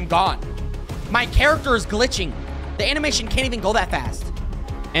am gone. My character is glitching. The animation can't even go that fast.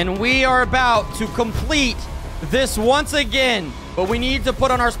 And we are about to complete this once again. But we need to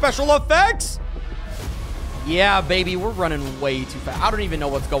put on our special effects. Yeah, baby, we're running way too fast. I don't even know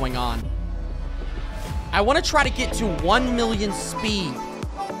what's going on. I want to try to get to 1 million speed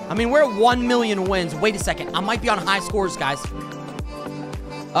I mean, we're at 1 million wins. Wait a second. I might be on high scores, guys.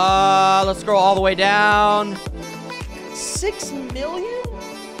 Let's scroll all the way down. 6 million?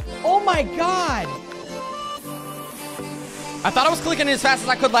 Oh my God. I thought I was clicking as fast as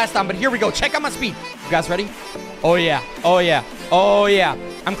I could last time, but here we go. Check out my speed. You guys ready? Oh yeah. Oh yeah. Oh yeah.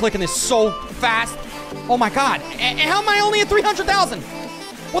 I'm clicking this so fast. Oh my God. And how am I only at 300,000?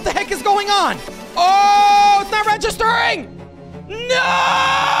 What the heck is going on? Oh, it's not registering.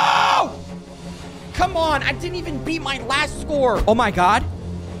 No! Come on. I didn't even beat my last score. Oh my God.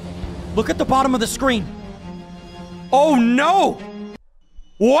 Look at the bottom of the screen. Oh no.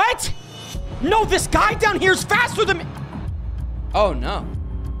 What? No, this guy down here is faster than me. Oh no.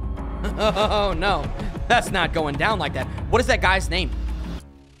 Oh no. That's not going down like that. What is that guy's name?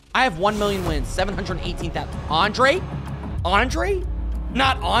 I have 1 million wins, 718,000. Andre? Andre?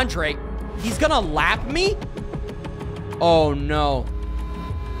 Not Andre. He's gonna lap me? Oh no.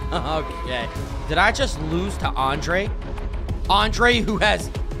 Okay. Did I just lose to Andre? Andre, who has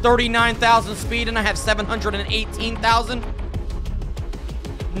 39,000 speed and I have 718,000?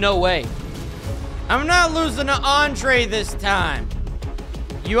 No way. I'm not losing to Andre this time.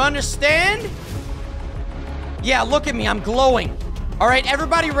 You understand? Yeah, look at me. I'm glowing. All right,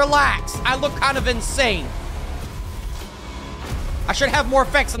 everybody relax. I look kind of insane. I should have more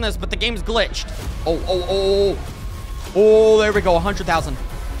effects on this, but the game's glitched. Oh, there we go. 100,000.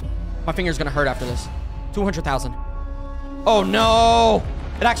 My finger's gonna hurt after this. 200,000. Oh no.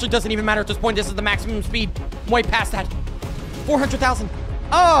 It actually doesn't even matter at this point. This is the maximum speed. I'm way past that. 400,000.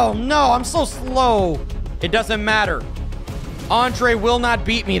 Oh no, I'm so slow. It doesn't matter. Andre will not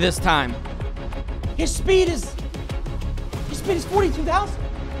beat me this time. His speed is 42,000.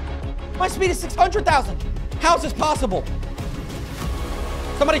 My speed is 600,000. How is this possible?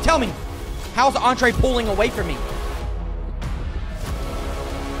 Somebody tell me. How's Andre pulling away from me?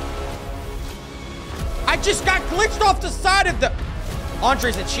 I just got glitched off the side of the...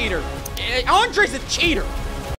 Andre's a cheater. Andre's a cheater.